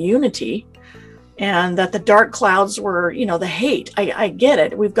uniting in unity. And that the dark clouds were, the hate. I get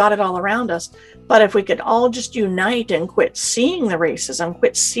it. We've got it all around us. But if we could all just unite and quit seeing the racism,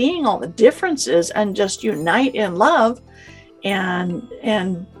 quit seeing all the differences, and just unite in love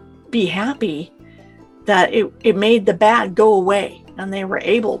and be happy, that it made the bad go away and they were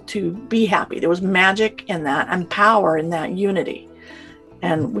able to be happy. There was magic in that and power in that unity.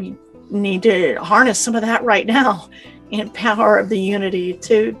 And we need to harness some of that right now in power of the unity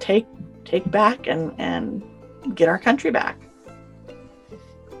to take back and get our country back.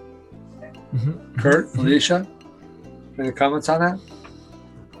 Kurt, Alicia, any comments on that?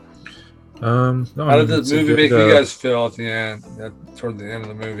 No, How did this movie make you guys feel at the end, toward the end of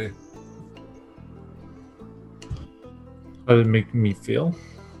the movie? How did it make me feel?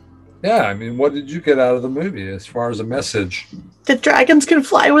 Yeah, I mean, what did you get out of the movie as far as a message? The dragons can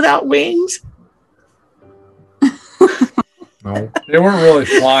fly without wings. No. They weren't really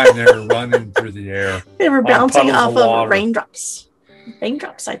flying; they were running through the air. They were bouncing puddles off of of water. raindrops.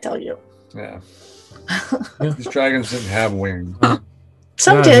 Raindrops, I tell you. Yeah. These dragons didn't have wings.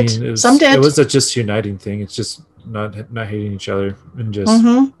 Some Yeah, did. I mean, Some did. It was a just uniting thing. It's just not hating each other and just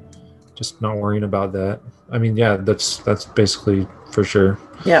Mhm. just not worrying about that. I mean, yeah, that's basically for sure.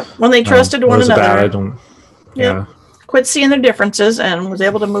 Yeah. When they trusted one was it another. bad? I don't. Yep. Yeah. quit seeing their differences and was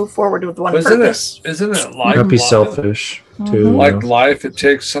able to move forward with one purpose. Isn't it like Not be selfish too. like life? It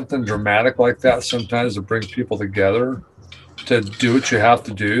takes something dramatic like that sometimes to bring people together, to do what you have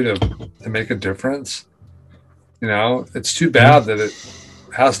to do to make a difference. You know, it's too bad that it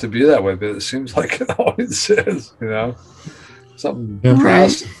has to be that way, but it seems like it always is. You know, something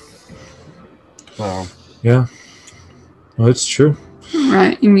drastic. Wow. Yeah. Well, it's true.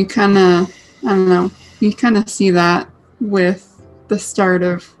 Right. And you kind of, I don't know, you kind of see that with the start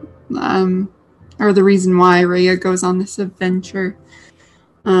of, or the reason why Rhea goes on this adventure.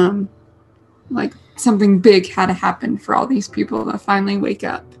 Like something big had to happen for all these people to finally wake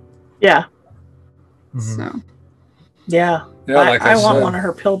up. Yeah. So. Yeah. Like I want one of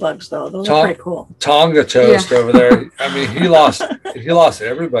her pill bugs though. Those are pretty cool. Tonga Toast over there. I mean, he lost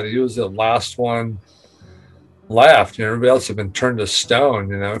everybody. He was the last one left. You know, everybody else had been turned to stone.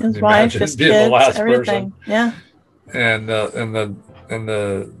 You know, his wife, his kids, everything. Person. Yeah. And the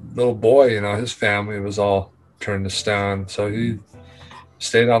little boy, you know, his family was all turned to stone. So he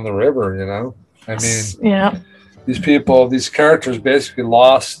stayed on the river. You know, I mean, these people, these characters, basically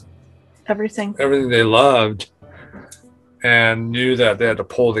lost everything they loved, and knew that they had to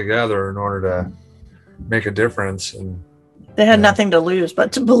pull together in order to make a difference. And they had nothing to lose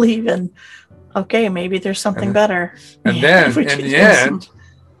but to believe in, okay, maybe there's something better. And then in the end,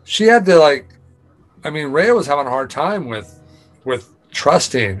 she had to Rhea was having a hard time with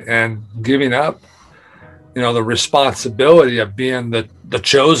trusting and giving up, you know, the responsibility of being the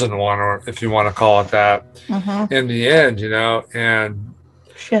chosen one, or if you want to call it that, in the end, you know, and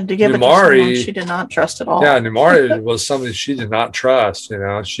she had to give Nymari, it to someone she did not trust at all. Yeah, Nymari was somebody she did not trust. You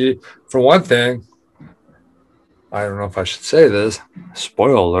know, she, for one thing, I don't know if I should say this,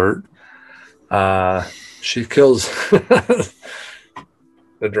 spoiler alert, she kills the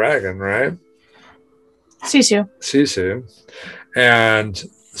dragon, right? Sisu. And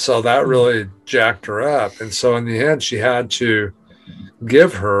so that really jacked her up. And so in the end, she had to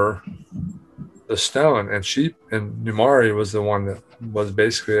give her the stone, and Nymari was the one that was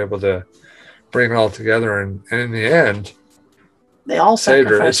basically able to bring it all together, and in the end they all saved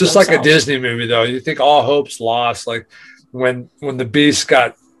her. It's just like a Disney movie though. You think all hope's lost, like when the beast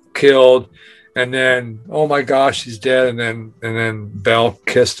got killed, and then oh my gosh, he's dead, and then Belle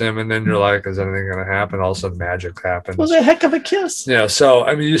kissed him, and then you're like, is anything gonna happen? All of a sudden magic happens. It was a heck of a kiss. Yeah, so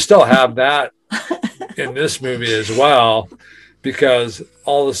I mean you still have that in this movie as well, because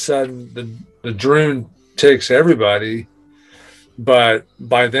all of a sudden the Droon takes everybody, but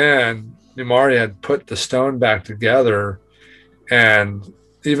by then Nymari had put the stone back together, and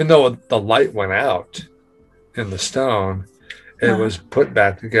even though the light went out in the stone, it was put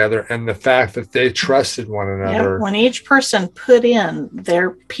back together. And the fact that they trusted one another. When each person put in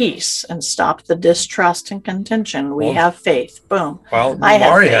their piece and stopped the distrust and contention, we have faith. Boom. Well,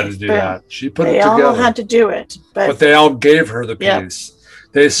 Nymari had to do that. She put it together. They all had to do it. But they all gave her the piece.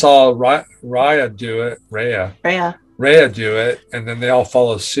 They saw Rhea do it, and then they all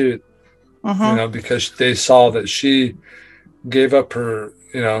follow suit, you know, because they saw that she gave up her,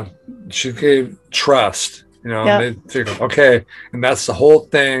 you know, she gave trust, you know, and they figured, okay, and that's the whole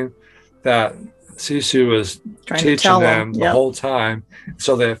thing that Sisu was teaching them the whole time.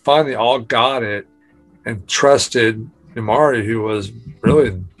 So they finally all got it and trusted Nymari, who was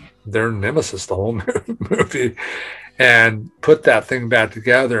really their nemesis the whole movie, and put that thing back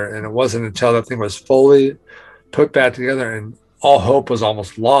together. And it wasn't until that thing was fully put back together and all hope was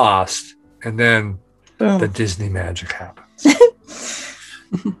almost lost, and then the Disney magic happens.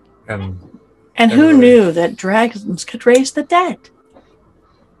 and who knew that dragons could raise the dead?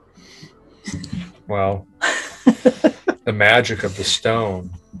 Well, the magic of the stone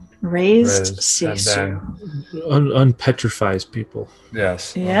raised Sisu. Unpetrifies people.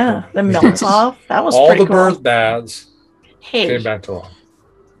 Yes. Yeah, the melts off. That was all pretty the cool. birth baths came back to life.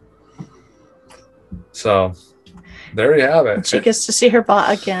 So there you have it. And she gets to see her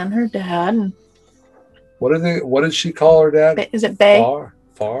her dad. And what did she call her dad? Is it Bay?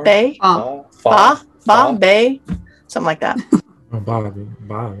 Bay? Ba? Bay? Something like that. Bobby.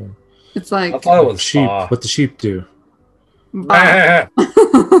 It's like I thought it was sheep. What the sheep do? Bah.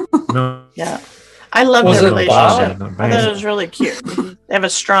 No. Yeah. I love their relationship. I thought it was really cute. They have a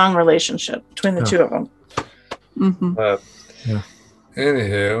strong relationship between the two of them.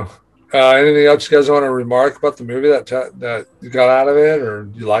 Anywho, anything else you guys want to remark about the movie that you got out of it or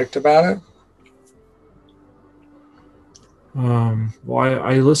you liked about it? Well,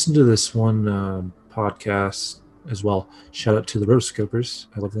 I listened to this one podcast as well. Shout out to the Rotoscopers.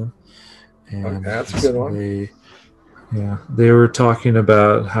 I love them. And that's a good one. They were talking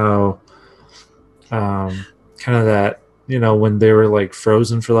about how kind of that when they were like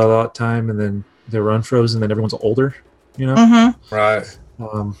frozen for a lot of time, and then they were unfrozen, then everyone's older. Right.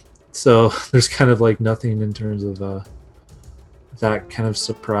 So there's kind of like nothing in terms of that kind of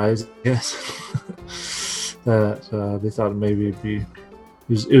surprise, I guess. That they thought maybe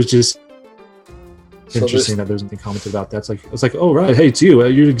it was just interesting that there's nothing commented about that. It's like, oh right, hey, it's you.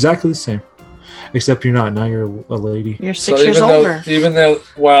 You're exactly the same, except you're not. Now you're a lady. You're 6 years older. Even though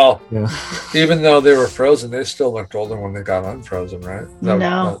they were frozen, they still looked older when they got unfrozen, right?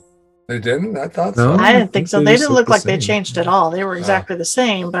 No. They didn't? I thought No. so. I didn't think so. They didn't look like they same. changed at all. They were exactly the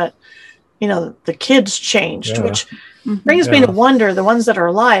same, but the kids changed, Yeah. which brings me to wonder, the ones that are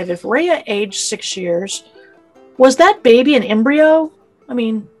alive, if Rhea aged 6 years, was that baby an embryo? I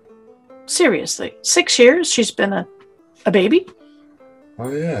mean, seriously, 6 years she's been a baby?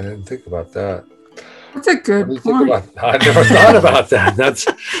 Oh yeah, I didn't think about that. That's a good What do you point. think about that? I never thought about that.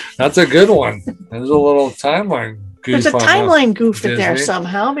 That's a good one. There's a little timeline goof. There's a on timeline goof in there Disney.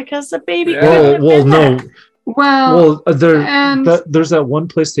 somehow because the baby. Yeah. couldn't have Well, been no. there. Well, and There's that one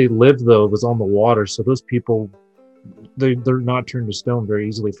place they live though was on the water, so those people they're not turned to stone very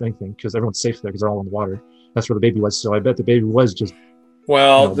easily, if anything, because everyone's safe there because they're all in the water. That's where the baby was. So I bet the baby was just.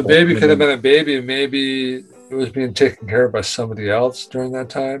 Well, the baby could have been. been a baby. Maybe it was being taken care of by somebody else during that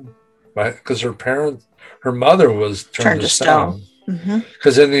time, right? Because her mother was turned to stone.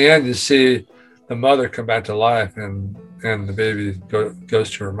 Because in the end, you see the mother come back to life, and the baby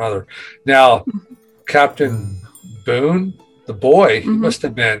goes to her mother. Now, Captain Boone, the boy, he must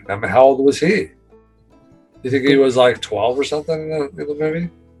have been. I mean, how old was he? You think he was like 12 or something in the movie?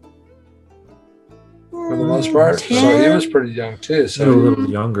 For the most part, so he was pretty young too. So a little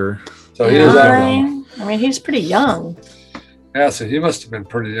younger. So he was I mean, he's pretty young. Yeah, so he must have been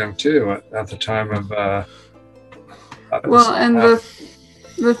pretty young too at the time of. well, and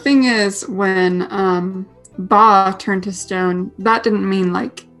the thing is, when Ba turned to stone, that didn't mean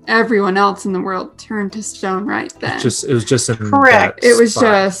like everyone else in the world turned to stone right then. It was just in Correct. that It was spot.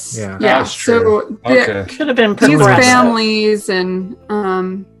 just Yeah. That's So Okay. Could have been these progressive. families and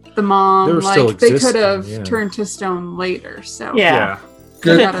the mom, They were still like they could existing, have yeah. turned to stone later. So Yeah.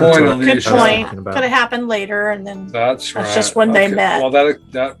 Good Good point, Good Alicia. point. Talking about. Could have happened later, and then That's right. That's just when they met. Well,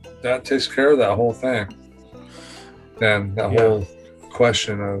 that takes care of that whole thing. Then that whole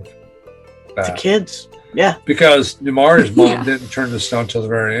question of the that. kids. Yeah, Because Numari's mom Yeah. didn't turn to stone till the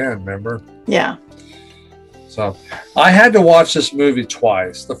very end, remember? yeah. So I had to watch this movie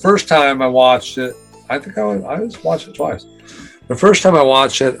twice. The first time I watched it, I think I was watched it twice. The first time I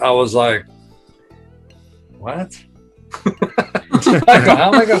watched it, I was like, what? How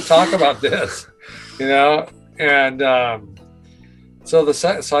am I going to talk about this? And so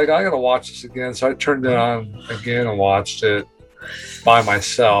I got to watch this again. So I turned it on again and watched it by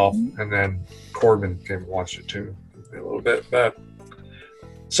myself, and then Corbin came and watched it too a little bit, but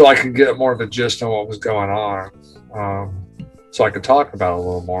so I could get more of a gist on what was going on, so I could talk about it a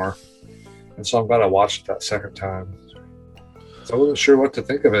little more. And so I'm glad I watched it that second time. So I wasn't sure what to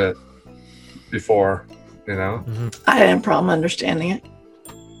think of it before, I didn't have a problem understanding it.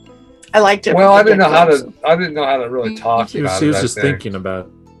 I liked it. Well, from I the didn't know how get-go, to. I didn't know how to really talk He about was it. just I think. thinking about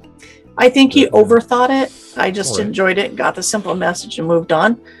it. I think he overthought it. I just Right. enjoyed it, got the simple message, and moved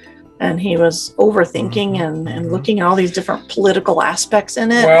on. And he was overthinking and looking at all these different political aspects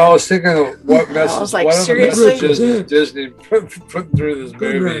in it. Well, I was thinking of what I message. was like, what are the seriously? messages Disney put through this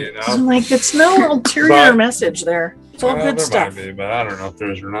movie? I'm like, it's no ulterior But- message there. It's all Well, good there stuff. might be, but I don't know if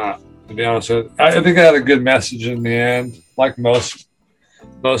there is or not. To be honest with you, I think it had a good message in the end, like most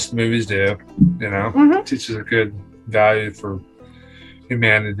movies do. Mhm. Teaches a good value for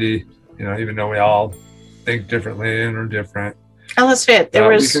humanity. Even though we all think differently and are different, And let's say it, there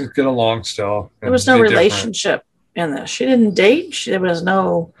we was can get along still. there was no relationship in this. She didn't date. There was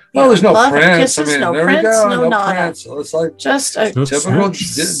no Well, there's no love and prince. kisses, there no we prince, go. no nada. Prince. So it's like Just a No typical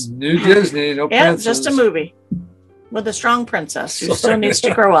new Disney. No yeah, princes. just a movie with a strong princess who still Sorry. needs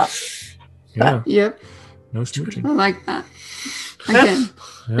to grow up. Yeah. Yep, No I smooching. like that. Again,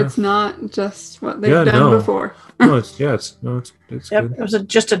 Yeah. it's not just what they've Yeah, done no. before. No, it's Yep, good. it was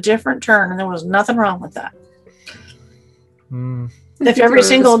just a different turn, and there was nothing wrong with that. Mm, If every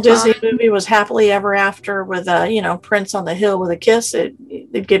single Disney movie was happily ever after with a Prince on the hill with a kiss,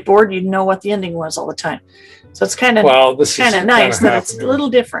 it'd get bored. You'd know what the ending was all the time. So it's kind of Well, this is nice that it's a happening little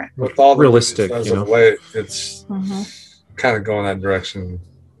different. with all the Realistic, movies as of late. It's Mhm. kind of going that direction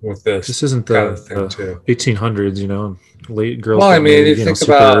with this. this isn't kind the of thing too. 1800s, late girls. Well, I get mean, married, you think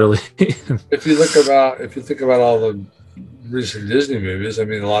super about- early. If you think about all the recent Disney movies, I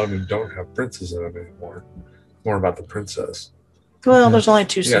mean, a lot of them don't have princes in them anymore. More about the princess. Well, there's only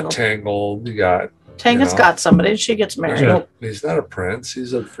two You got single. Tangled. You got Tanga's got somebody, and she gets married. Yeah. He's not a prince.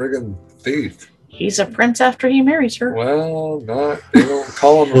 He's a friggin' thief. He's a prince after he marries her. Well, not. They don't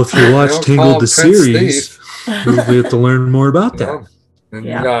call him. Well, if you they watch don't Tangled call him the Prince series, Thief. you'll be able to learn more about that. No. And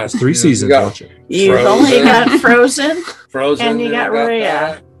Yeah. you got It's 3 seasons. You got Watch it. You've Frozen. only got Frozen, Frozen, and you got Raya.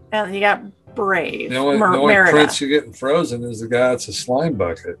 that. and you got Brave. The only Merida. prince you get in Frozen is the guy that's a slime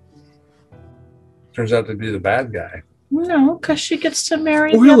bucket. Turns out to be the bad guy. No, because she gets to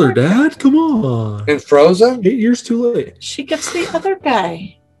marry the Spoiler, other. Dad. Come on. In Frozen? 8 years too late. She gets the other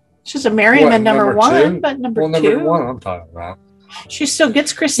guy. She's a marry him What, in number number one, two? but number Well, two, number one I'm talking about. she still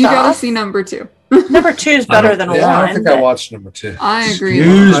gets You gotta Kristoff. see number 2. Number two is better than Yeah, I don't one. think I watched number 2. I agree.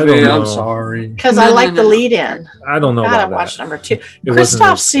 Excuse Excuse me, me, I'm I'm sorry. Because No, I no, like the no. lead in. I don't know Gotta about watch that. number two. It wasn't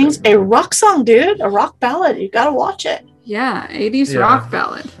Kristoff as- sings a rock song, dude. A rock ballad. You gotta watch it. Yeah, 80s Yeah. rock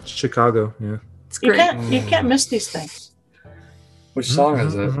ballad. Chicago. Yeah. It's You great. can't miss these things. Which song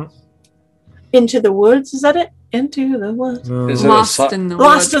is it? Mhm. Into the Woods, is that it? Into the Woods. No. Is it Lost so- in the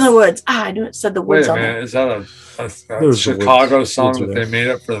Lost Woods. in the Woods. Ah, I knew it said the Wait woods a on minute. it. Is that a There's the Chicago woods. song Woods are that there. they made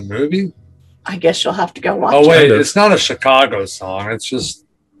up for the movie? I guess you'll have to go watch Oh it. wait, Kind of. it's not a Chicago song. It's just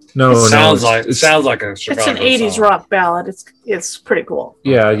No, it no. sounds it's- like a Chicago It's an 80s song. rock ballad. It's pretty cool.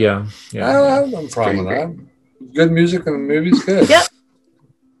 Yeah. I don't have no problem with pretty that. Good music and the movie's good. Yep.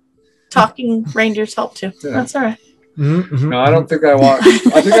 Talking reindeers help too. Yeah. That's all right. Mhm. No, I don't think I watched.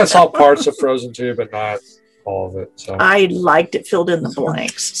 I think I saw parts of Frozen 2, but not all of it. So I liked it filled in the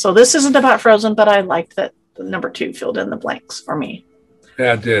blanks. So this isn't about Frozen, but I liked that the number two filled in the blanks for me.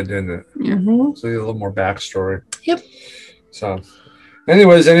 yeah, it did, didn't it? Yeah. Mm-hmm. So you get a little more backstory. Yep. So,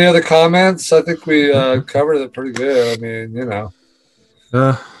 anyways, any other comments? I think we covered it pretty good. I mean, you know.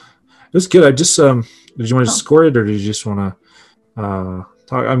 It was good. I just did you want to Oh. score it or did you just want to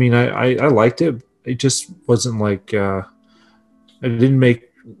talk? I mean, I liked it. It just wasn't like it didn't make.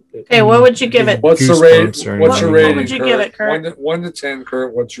 Okay, what would you give it? What's the Goosebumps rate? or What's your anything. rating? What would you give it, Kurt? 1 to 10,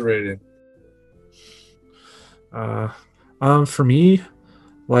 Kurt. What's your rating? For me,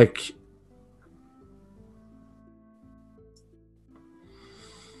 like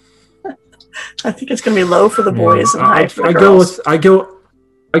I think it's gonna be low for the boys and high for the I girls.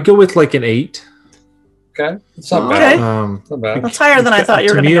 go with like an 8. Okay, it's not Okay. bad. It's not bad. That's higher than I thought you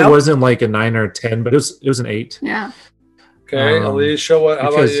were To gonna me, it go. wasn't like a 9 or a 10, but it was an 8. Yeah. Okay, Alicia, how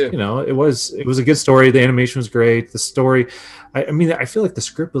about Because you? know it was a good story. The animation was great. The story, I mean, I feel like the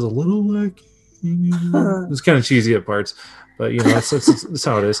script was a little like it was kind of cheesy at parts, but that's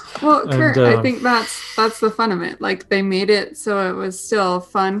how it is. Well, Kurt, I And, think that's the fun of it. Like they made it so it was still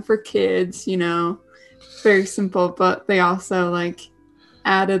fun for kids, very simple, but they also like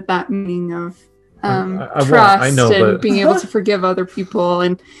added that meaning of I trust know, and but- being able to forgive other people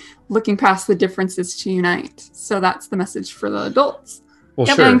and looking past the differences to unite. So that's the message for the adults. Well,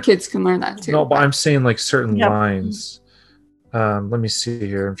 Yep. sure. And kids can learn that too. No, but I'm saying like certain Yep. lines. Let me see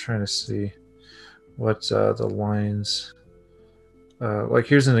here. I'm trying to see what the lines. Like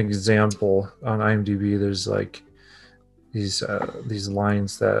here's an example on IMDb. There's like these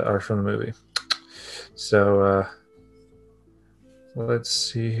lines that are from the movie. So let's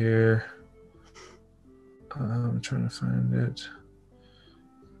see here. I'm trying to find it.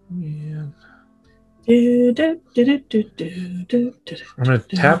 Man, Do, do, do, do, do, do, do, do. I'm gonna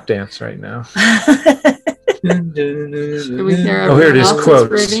tap dance right now. Should we hear Oh, here it everyone is, else's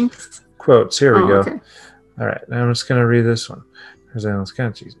quotes. ratings? Quotes. Here we Oh, go. okay. All right, now I'm just gonna read this one because I know it's kind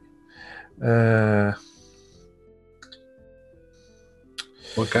of cheesy.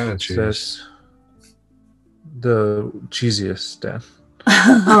 What kind of cheese? Says the cheesiest, Dan.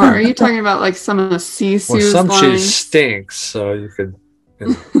 Oh, are you talking about like some of the Well, Sisu's some lines? cheese stinks, so you could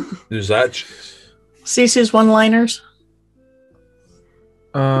use that cheese. Cece's one-liners.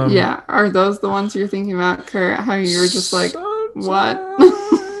 Yeah, are those the ones you're thinking about, Kurt? How you were just like, what?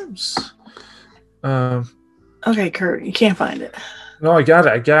 sometimes. Okay, Kurt, you can't find it. No, I got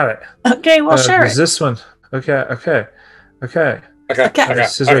it. Okay, well, share There's it. this one. Okay. Okay. Okay.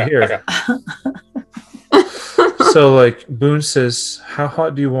 This is right here. So like Boone says, "How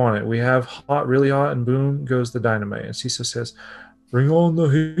hot do you want it?" We have hot, really hot, and boom goes the dynamite. And Cecil says, "Bring on the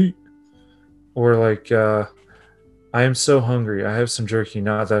heat." Or like, "I am so hungry. I have some jerky.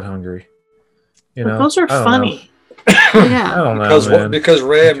 Not that hungry." Those are I don't funny. know. I Yeah. don't know, man. Because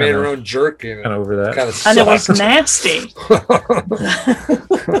Rhea I'm made her kinda- own jerky and Kind of over that. kind of And it was sucked. nasty.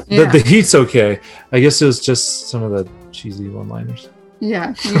 Yeah. The heat's okay. I guess it was just some of the cheesy one-liners.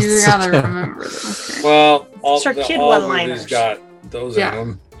 Yeah, you gotta remember this. Okay. Well, Those are kid all one-liners. movies got those Yeah. in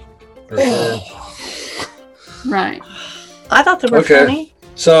them. For sure. Right. I thought they were Okay. funny.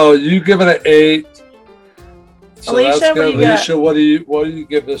 So you give it an 8. So Alicia, that's what good. do you got? Alicia, what do you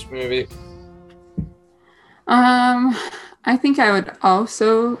give this movie? I think I would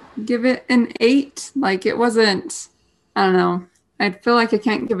also give it an 8. Like it wasn't, I don't know. I feel like I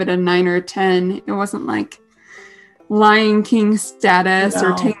can't give it a 9 or a 10. It wasn't like Lion King status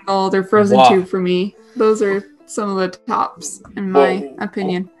or Tangled or Frozen 2 for me. Those are some of the tops in my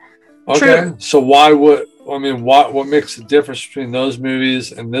opinion. Okay. True. So what makes the difference between those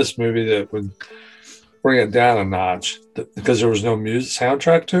movies and this movie that would bring it down a notch? Because there was no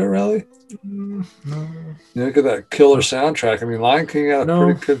soundtrack to it, really? No. You look at that killer soundtrack. I mean, Lion King had a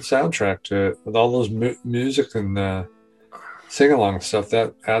pretty good soundtrack to it with all those music and sing-along stuff.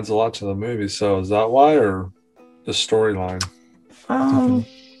 That adds a lot to the movie. So is that why, or the storyline?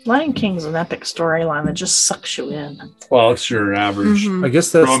 Lion King's an epic storyline that just sucks you in. Well, it's your average. I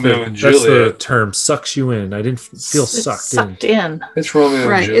guess that's Romeo and that's the Juliet. term, sucks you in. I didn't feel sucked in. It's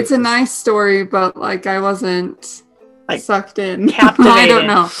Romeo and Juliet. It's a nice story, but like I wasn't like sucked in. Captivating. I don't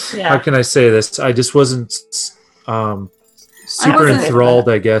know. Yeah. How can I say this? I just wasn't super enthralled,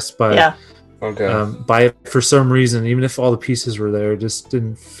 I guess, by by it for some reason. Even if all the pieces were there, it just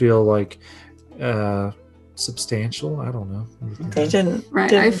didn't feel like substantial. I don't know. They didn't.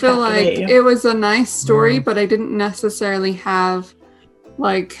 I feel like it was a nice story, but I didn't necessarily have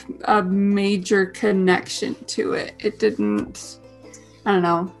like a major connection to it. It didn't, I don't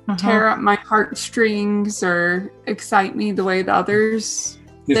know, tear up my heartstrings or excite me the way the others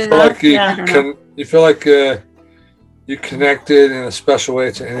did. You feel like you connected in a special way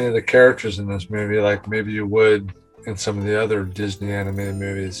to any of the characters in this movie, like maybe you would in some of the other Disney animated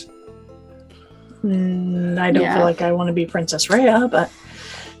movies. I don't feel like I want to be Princess Rhea, but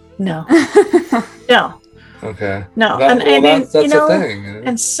no. No. Okay. No. That's a thing.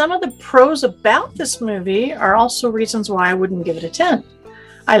 And some of the pros about this movie are also reasons why I wouldn't give it a 10.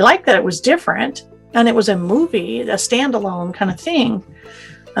 I like that it was different and it was a movie, a standalone kind of thing.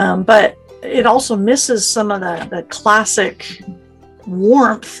 But it also misses some of the classic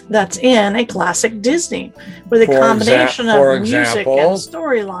warmth that's in a classic Disney with a combination of music and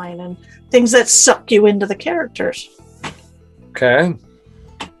storyline and things that suck you into the characters. Okay.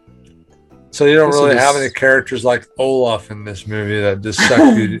 So you don't really have any characters like Olaf in this movie that just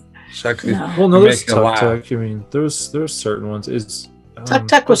suck you. No. Well, no, there's Tuk Tuk. I mean, there's certain ones. Tuk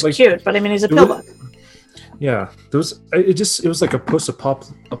Tuk was cute, but I mean, he's a pillow. Yeah, it was like a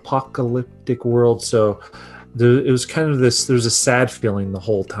post-apocalyptic world, so it was kind of this. There's a sad feeling the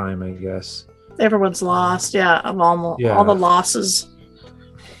whole time, I guess. Everyone's lost, of all the losses.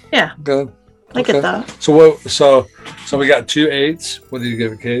 Yeah, good. I get that. So we got 2 8s. What do you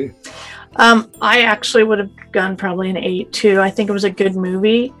give it, Katie? I actually would have gone probably an 8 too. I think it was a good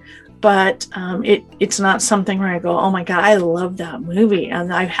movie, but it's not something where I go, oh my god, I love that movie.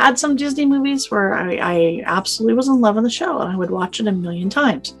 And I've had some Disney movies where I absolutely was in love with the show and I would watch it a million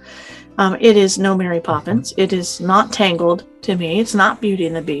times. It is no Mary Poppins. It is not Tangled to me. It's not Beauty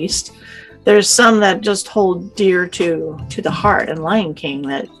and the Beast. There's some that just hold dear to the heart, and Lion King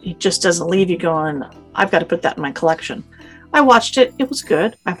that it just doesn't leave you going, I've got to put that in my collection. I watched it. It was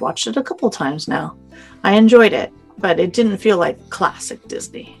good. I've watched it a couple of times now. I enjoyed it, but it didn't feel like classic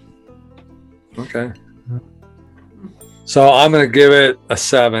Disney. Okay. So I'm going to give it a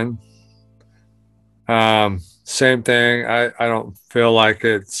 7. Same thing. I don't feel like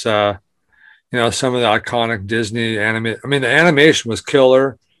it's, some of the iconic Disney anime. I mean, the animation was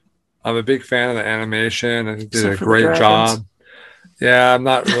killer. I'm a big fan of the animation. I think they did a great job. Yeah, I'm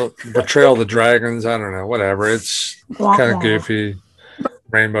not Betrayal of the Dragons. I don't know. Whatever. It's kind of goofy.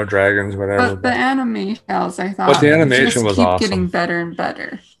 Rainbow Dragons, whatever. But the animation, I thought. But the animation was awesome. Getting better and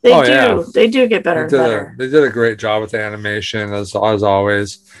better. They do get better and better. They did a great job with the animation as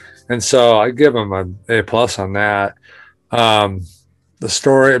always. And so I give them an A+ on that. The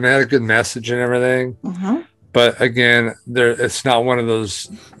story, I mean, it had a good message and everything. Mm-hmm. But again, it's not one of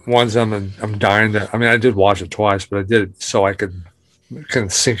those ones I'm dying to. I mean, I did watch it twice, but I did it so I could kind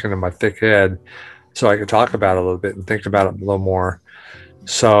of sink into my thick head, so I could talk about it a little bit and think about it a little more.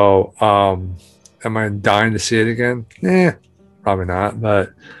 So, am I dying to see it again? Probably not.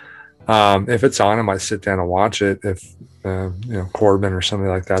 But if it's on, I might sit down and watch it. If Corbin or somebody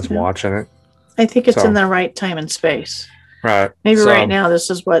like that's watching it, I think it's in the right time and space. Right. Maybe right now this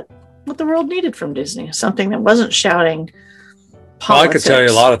is what the world needed from Disney. Something that wasn't shouting politics. Well, I could tell you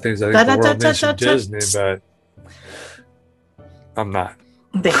a lot of things I think the world needs from Disney, but I'm not.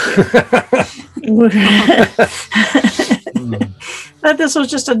 Thank you. But this was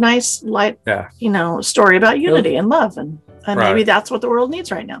just a nice, light, story about unity and love, and maybe that's what the world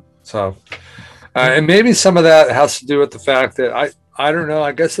needs right now. So, and maybe some of that has to do with the fact that I don't know.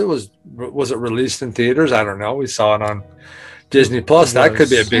 I guess it was it released in theaters? I don't know. We saw it on Disney Plus. That could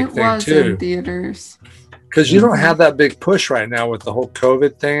be a big thing too. In theaters. because you don't have that big push right now with the whole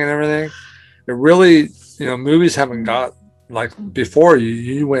COVID thing and everything. It really, movies haven't got like before.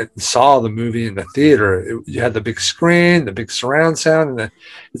 You went and saw the movie in the theater. You had the big screen, the big surround sound, and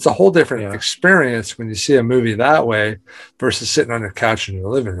it's a whole different experience when you see a movie that way versus sitting on your couch in your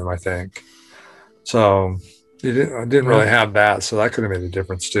living room, I think. So I didn't really have that, so that could have made a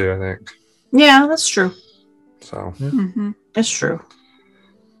difference too, I think. Yeah, that's true. So It's true.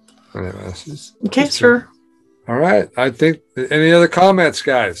 anyways. Okay, sir. All right. I think any other comments,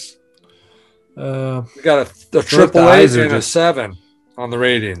 guys? We got a triple eyes 8 are and a just- 7 on the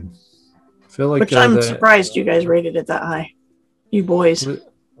rating. I feel like Which I'm surprised you guys rated it that high. You boys.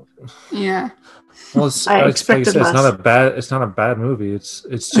 Yeah. Well, it's, I like expected you said, less. it's not a bad movie. It's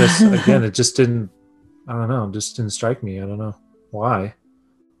just again, it just didn't. I don't know. Just didn't strike me. I don't know why.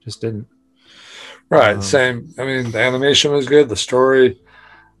 Just didn't. Right. Same. I mean, the animation was good. The story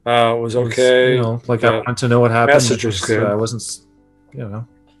was okay. I wanted to know what happened. Message was good. I wasn't. It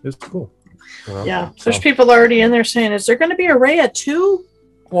was cool. Yeah. There's people already in there saying, is there going to be a Raya 2?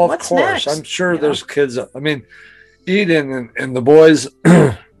 Well, What's of course. next? I'm sure there's kids. I mean, Eden and the boys,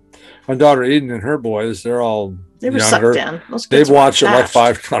 my daughter Eden and her boys, they're all They were younger. sucked in. Those They've kids were watched it like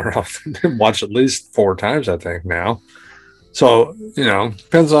attached. I don't know, they've watched at least 4 times, I think, now. So,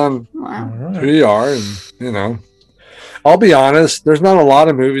 depends on Wow. who you are. And, I'll be honest, there's not a lot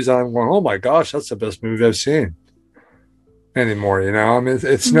of movies that I'm going, oh my gosh, that's the best movie I've seen anymore. I mean,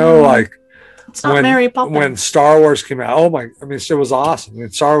 it's no like, It's not Mary Poppins. when Star Wars came out, it was awesome. I mean,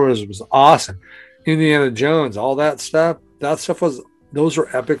 Star Wars was awesome. Indiana Jones, all that stuff. Those were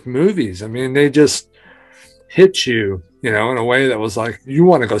epic movies. I mean, they just hit you, in a way that was like, you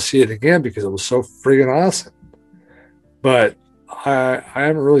want to go see it again because it was so friggin' awesome. But I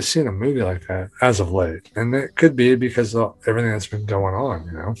haven't really seen a movie like that as of late. And it could be because of everything that's been going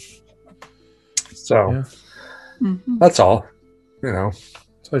on, So that's all, That's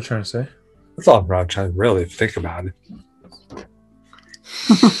what I'm trying to say. That's all I'm trying to really think about it.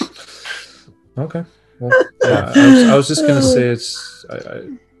 Okay. Well, I was just gonna say it's.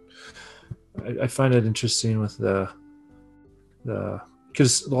 I find it interesting with the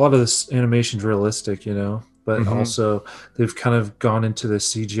because a lot of this animation's realistic, but also they've kind of gone into the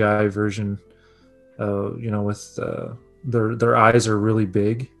CGI version, with their eyes are really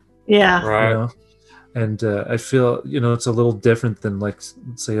big, Yeah. Right. And I feel it's a little different than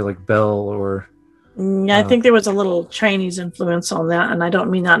say Belle or. I think there was a little Chinese influence on that, and I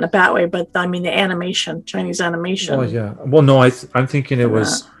don't mean that in a bad way, but I mean the animation, Chinese animation. Oh yeah. Well, no, I'm thinking it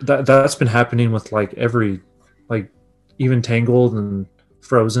was that's been happening with every even Tangled and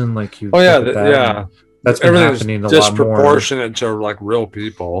Frozen. Oh yeah, yeah. That's been happening a lot more. Disproportionate to real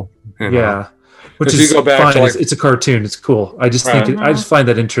people. Yeah, which If is you go back fine. to It's a cartoon. It's cool. I just think I just find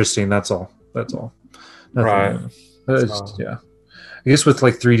that interesting. That's all. Nothing Right. Yeah. I guess with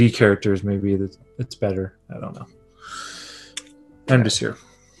 3D characters, maybe it's better. I don't know. I'm just here.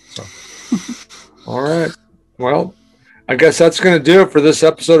 So. All right. Well, I guess that's going to do it for this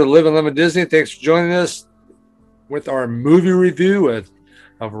episode of Live and Lemon Disney. Thanks for joining us with our movie review of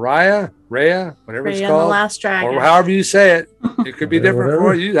Raya, whatever it's Raya and the called, Last Dragon. or however you say it. It could be different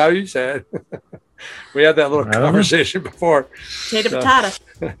for you, how you say it. We had that little I don't know. conversation before. Potato So- patata.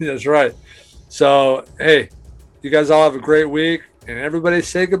 That's right. So, hey, you guys all have a great week, and everybody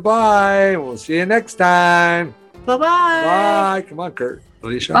say goodbye. We'll see you next time. Bye-bye. Bye. Come on, Kurt.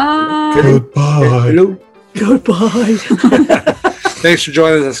 Alicia. Bye. Goodbye. Hello. Goodbye. Thanks for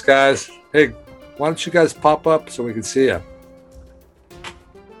joining us, guys. Hey, why don't you guys pop up so we can see you?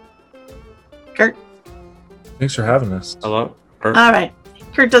 Kurt. Thanks for having us. Hello. Kurt. All right.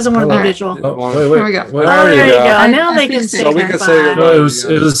 Kurt doesn't want to be Hello. visual. Oh, There wait. we go. Wait. Oh, there you go. I- Now I they can feel say safe. So we can say goodbye. goodbye.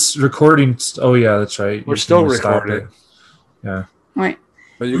 No, it was recording. Oh yeah, that's right. We're You still can stop recording. it. Yeah. Wait,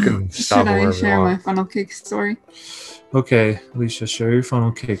 But you can stop should I wherever you share my want. funnel cake story? Okay, Alicia, share your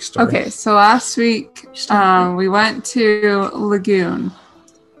funnel cake story. Okay, so last week we went to Lagoon.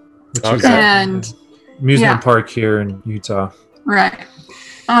 Which Okay. is And amusement yeah. park here in Utah. right.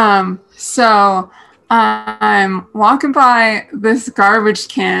 So I'm walking by this garbage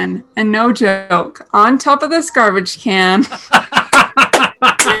can, and no joke, on top of this garbage can,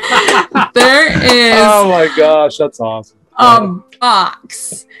 there is Oh my gosh, that's awesome. a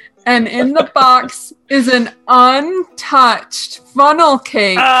box. And in the box is an untouched funnel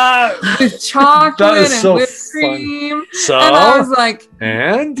cake with chocolate That is and so whipped fun. cream. So, And I was like,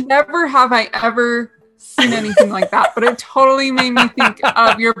 and never have I ever seen anything like that, but it totally made me think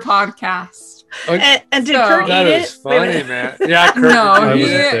of your podcast. And did So- Kurt That eat is it? Wait a funny, minute. man. Yeah, Kurt. No, I wasn't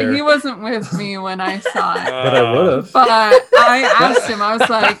there. he wasn't with me when I saw it. But I would have. But I asked him, I was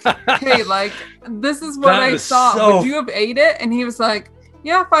like, hey, like, this is what That I is saw. so- Would you have ate it? And he was like,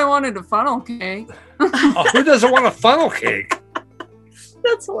 yeah, if I wanted a funnel cake. Oh, who doesn't want a funnel cake?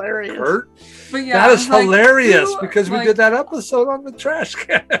 That's hilarious. Kurt? But yeah, That I is was like, hilarious who- because we like- did that episode on the trash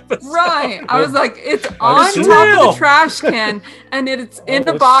can episode. Right. I was like, it's That on is top real. of the trash can and it's in a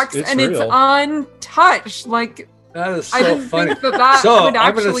it's- box it's and it's real. untouched. Like, That is so I didn't funny. think that So would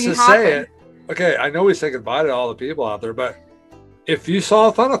I'm going actually to just happen. say it. Okay, I know we say goodbye to all the people out there, but if you saw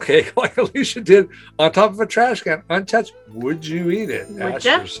a funnel cake like Alicia did on top of a trash can, untouched, would you eat it? Would Ask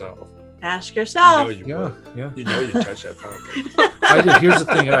ya? yourself. Ask You yourself. know you Yeah, would. yeah. You know you touch that funnel cake. I did. Here's the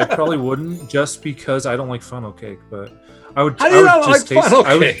thing: I probably wouldn't, just because I don't like funnel cake. But I would. How do I you would not like just taste. funnel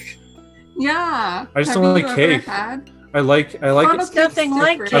I would. cake? Yeah. I just Have don't you like ever cake. had I like. funnel It's nothing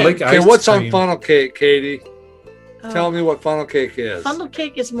like different. I like cake. Okay, ice what's on cream. funnel cake, Katie? Oh. Tell me what funnel cake is. Funnel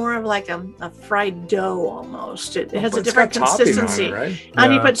cake is more of like a fried dough almost. It has But a it's different got topping on it, consistency. right?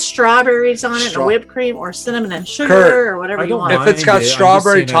 And you Yeah. put strawberries on it, and Straw- whipped cream, or cinnamon and sugar, Kurt, or whatever I you don't want. If it's got mind it. I'm just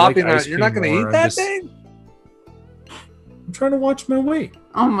strawberry saying I like topping on ice it, you're not cream going to eat more. that I'm just- thing? I'm trying to watch my weight.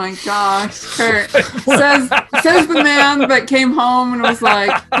 Oh my gosh, Kurt says the man that came home and was like,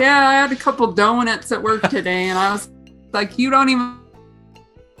 "Yeah, I had a couple donuts at work today," and I was like, "You don't even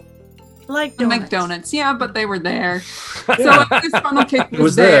Like make donuts?" Yeah, but they were there. Yeah. So if this funnel cake It was,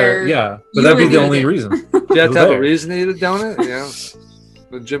 was there, yeah. But you that'd be would the eat only it. reason. Do you have to have a There. reason to eat a donut? Yeah.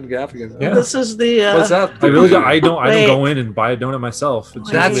 With Jim Gaffigan. Yeah. This is the. What's that? I really don't. I don't Wait. go in and buy a donut myself. It's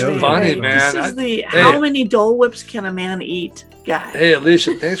That's usually other funny, people. man. This is the Hey. how many Dole Whips can a man eat guy. Hey,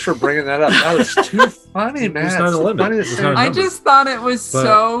 Alicia, thanks for bringing that up. That was too funny, man. There's not It's a the limit. funniest There's thing. not a I number. just thought it was But-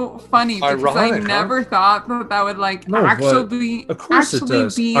 so funny because I Ironic, huh? never thought that would like No, but actually of course it actually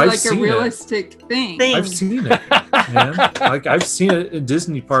does. be I've like a seen it. realistic thing. Thing. I've seen it, man. Like I've seen it in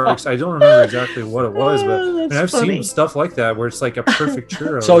Disney parks. I don't remember exactly what it was, but Oh, I mean, that's I've funny. seen stuff like that where it's like a perfect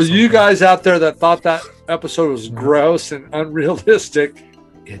churro. So or you something. guys out there that thought that episode was gross and unrealistic,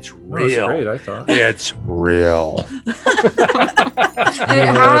 it's No, it's real. great. I thought. It's real. It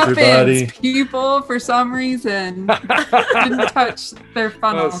Hello, happens. everybody. People, for some reason, didn't touch their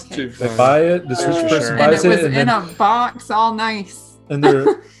funnel That's cake. too They funny. buy it. This rich For person sure. And buys it was it, and in then a box, all nice, and their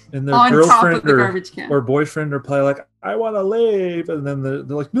on top of girlfriend the or, garbage can. or boyfriend are probably like, "I want to leave," and then they're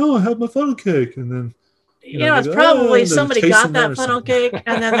like, "No, I have my funnel cake," and then You know, know, they it's go, probably "Oh," they're somebody chasing got them that or funnel something. cake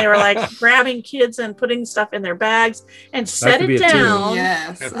and then they were like grabbing kids and putting stuff in their bags and set could be it it too. down.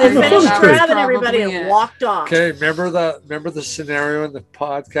 Yes, If They I'm not finished sure. grabbing everybody and walked off. Okay, remember the scenario in the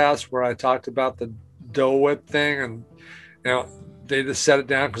podcast where I talked about the Dole Whip thing, and you know they just set it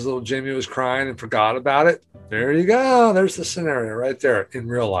down because little Jimmy was crying and forgot about it. There you go. There's the scenario right there in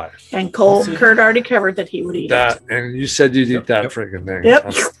real life. And Kurt already covered that he would eat That and you said you'd eat that Yep. freaking thing. Yep.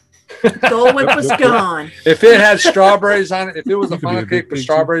 it. Dole Whip was gone. If it had strawberries on it, if it was a You could be funnel a big cake with pig, too.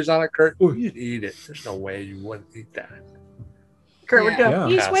 strawberries on it, Kurt, Ooh. you'd eat it. There's no way you wouldn't eat that. Kurt would go, Yeah.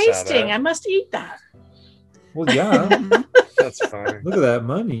 he's Pass that wasting. out. I must eat that. well, yeah, That's funny. look at that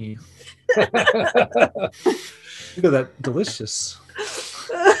money. Look at that delicious.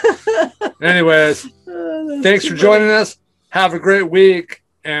 Anyways, thanks for joining us. Have a great week,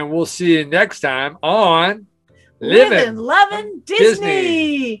 and we'll see you next time on Living, Living. loving Disney.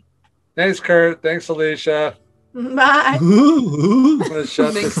 Disney. Thanks, Kurt. Thanks, Alicia. Bye. I'm gonna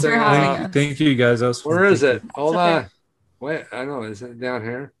shut Thanks this for thing having off. us. Thank you, guys. That was fun. Where is Thank it? Hold It's up on. Wait, I know. Is it down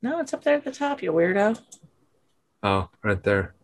here? No, it's up there at the top, you weirdo. Oh, right there.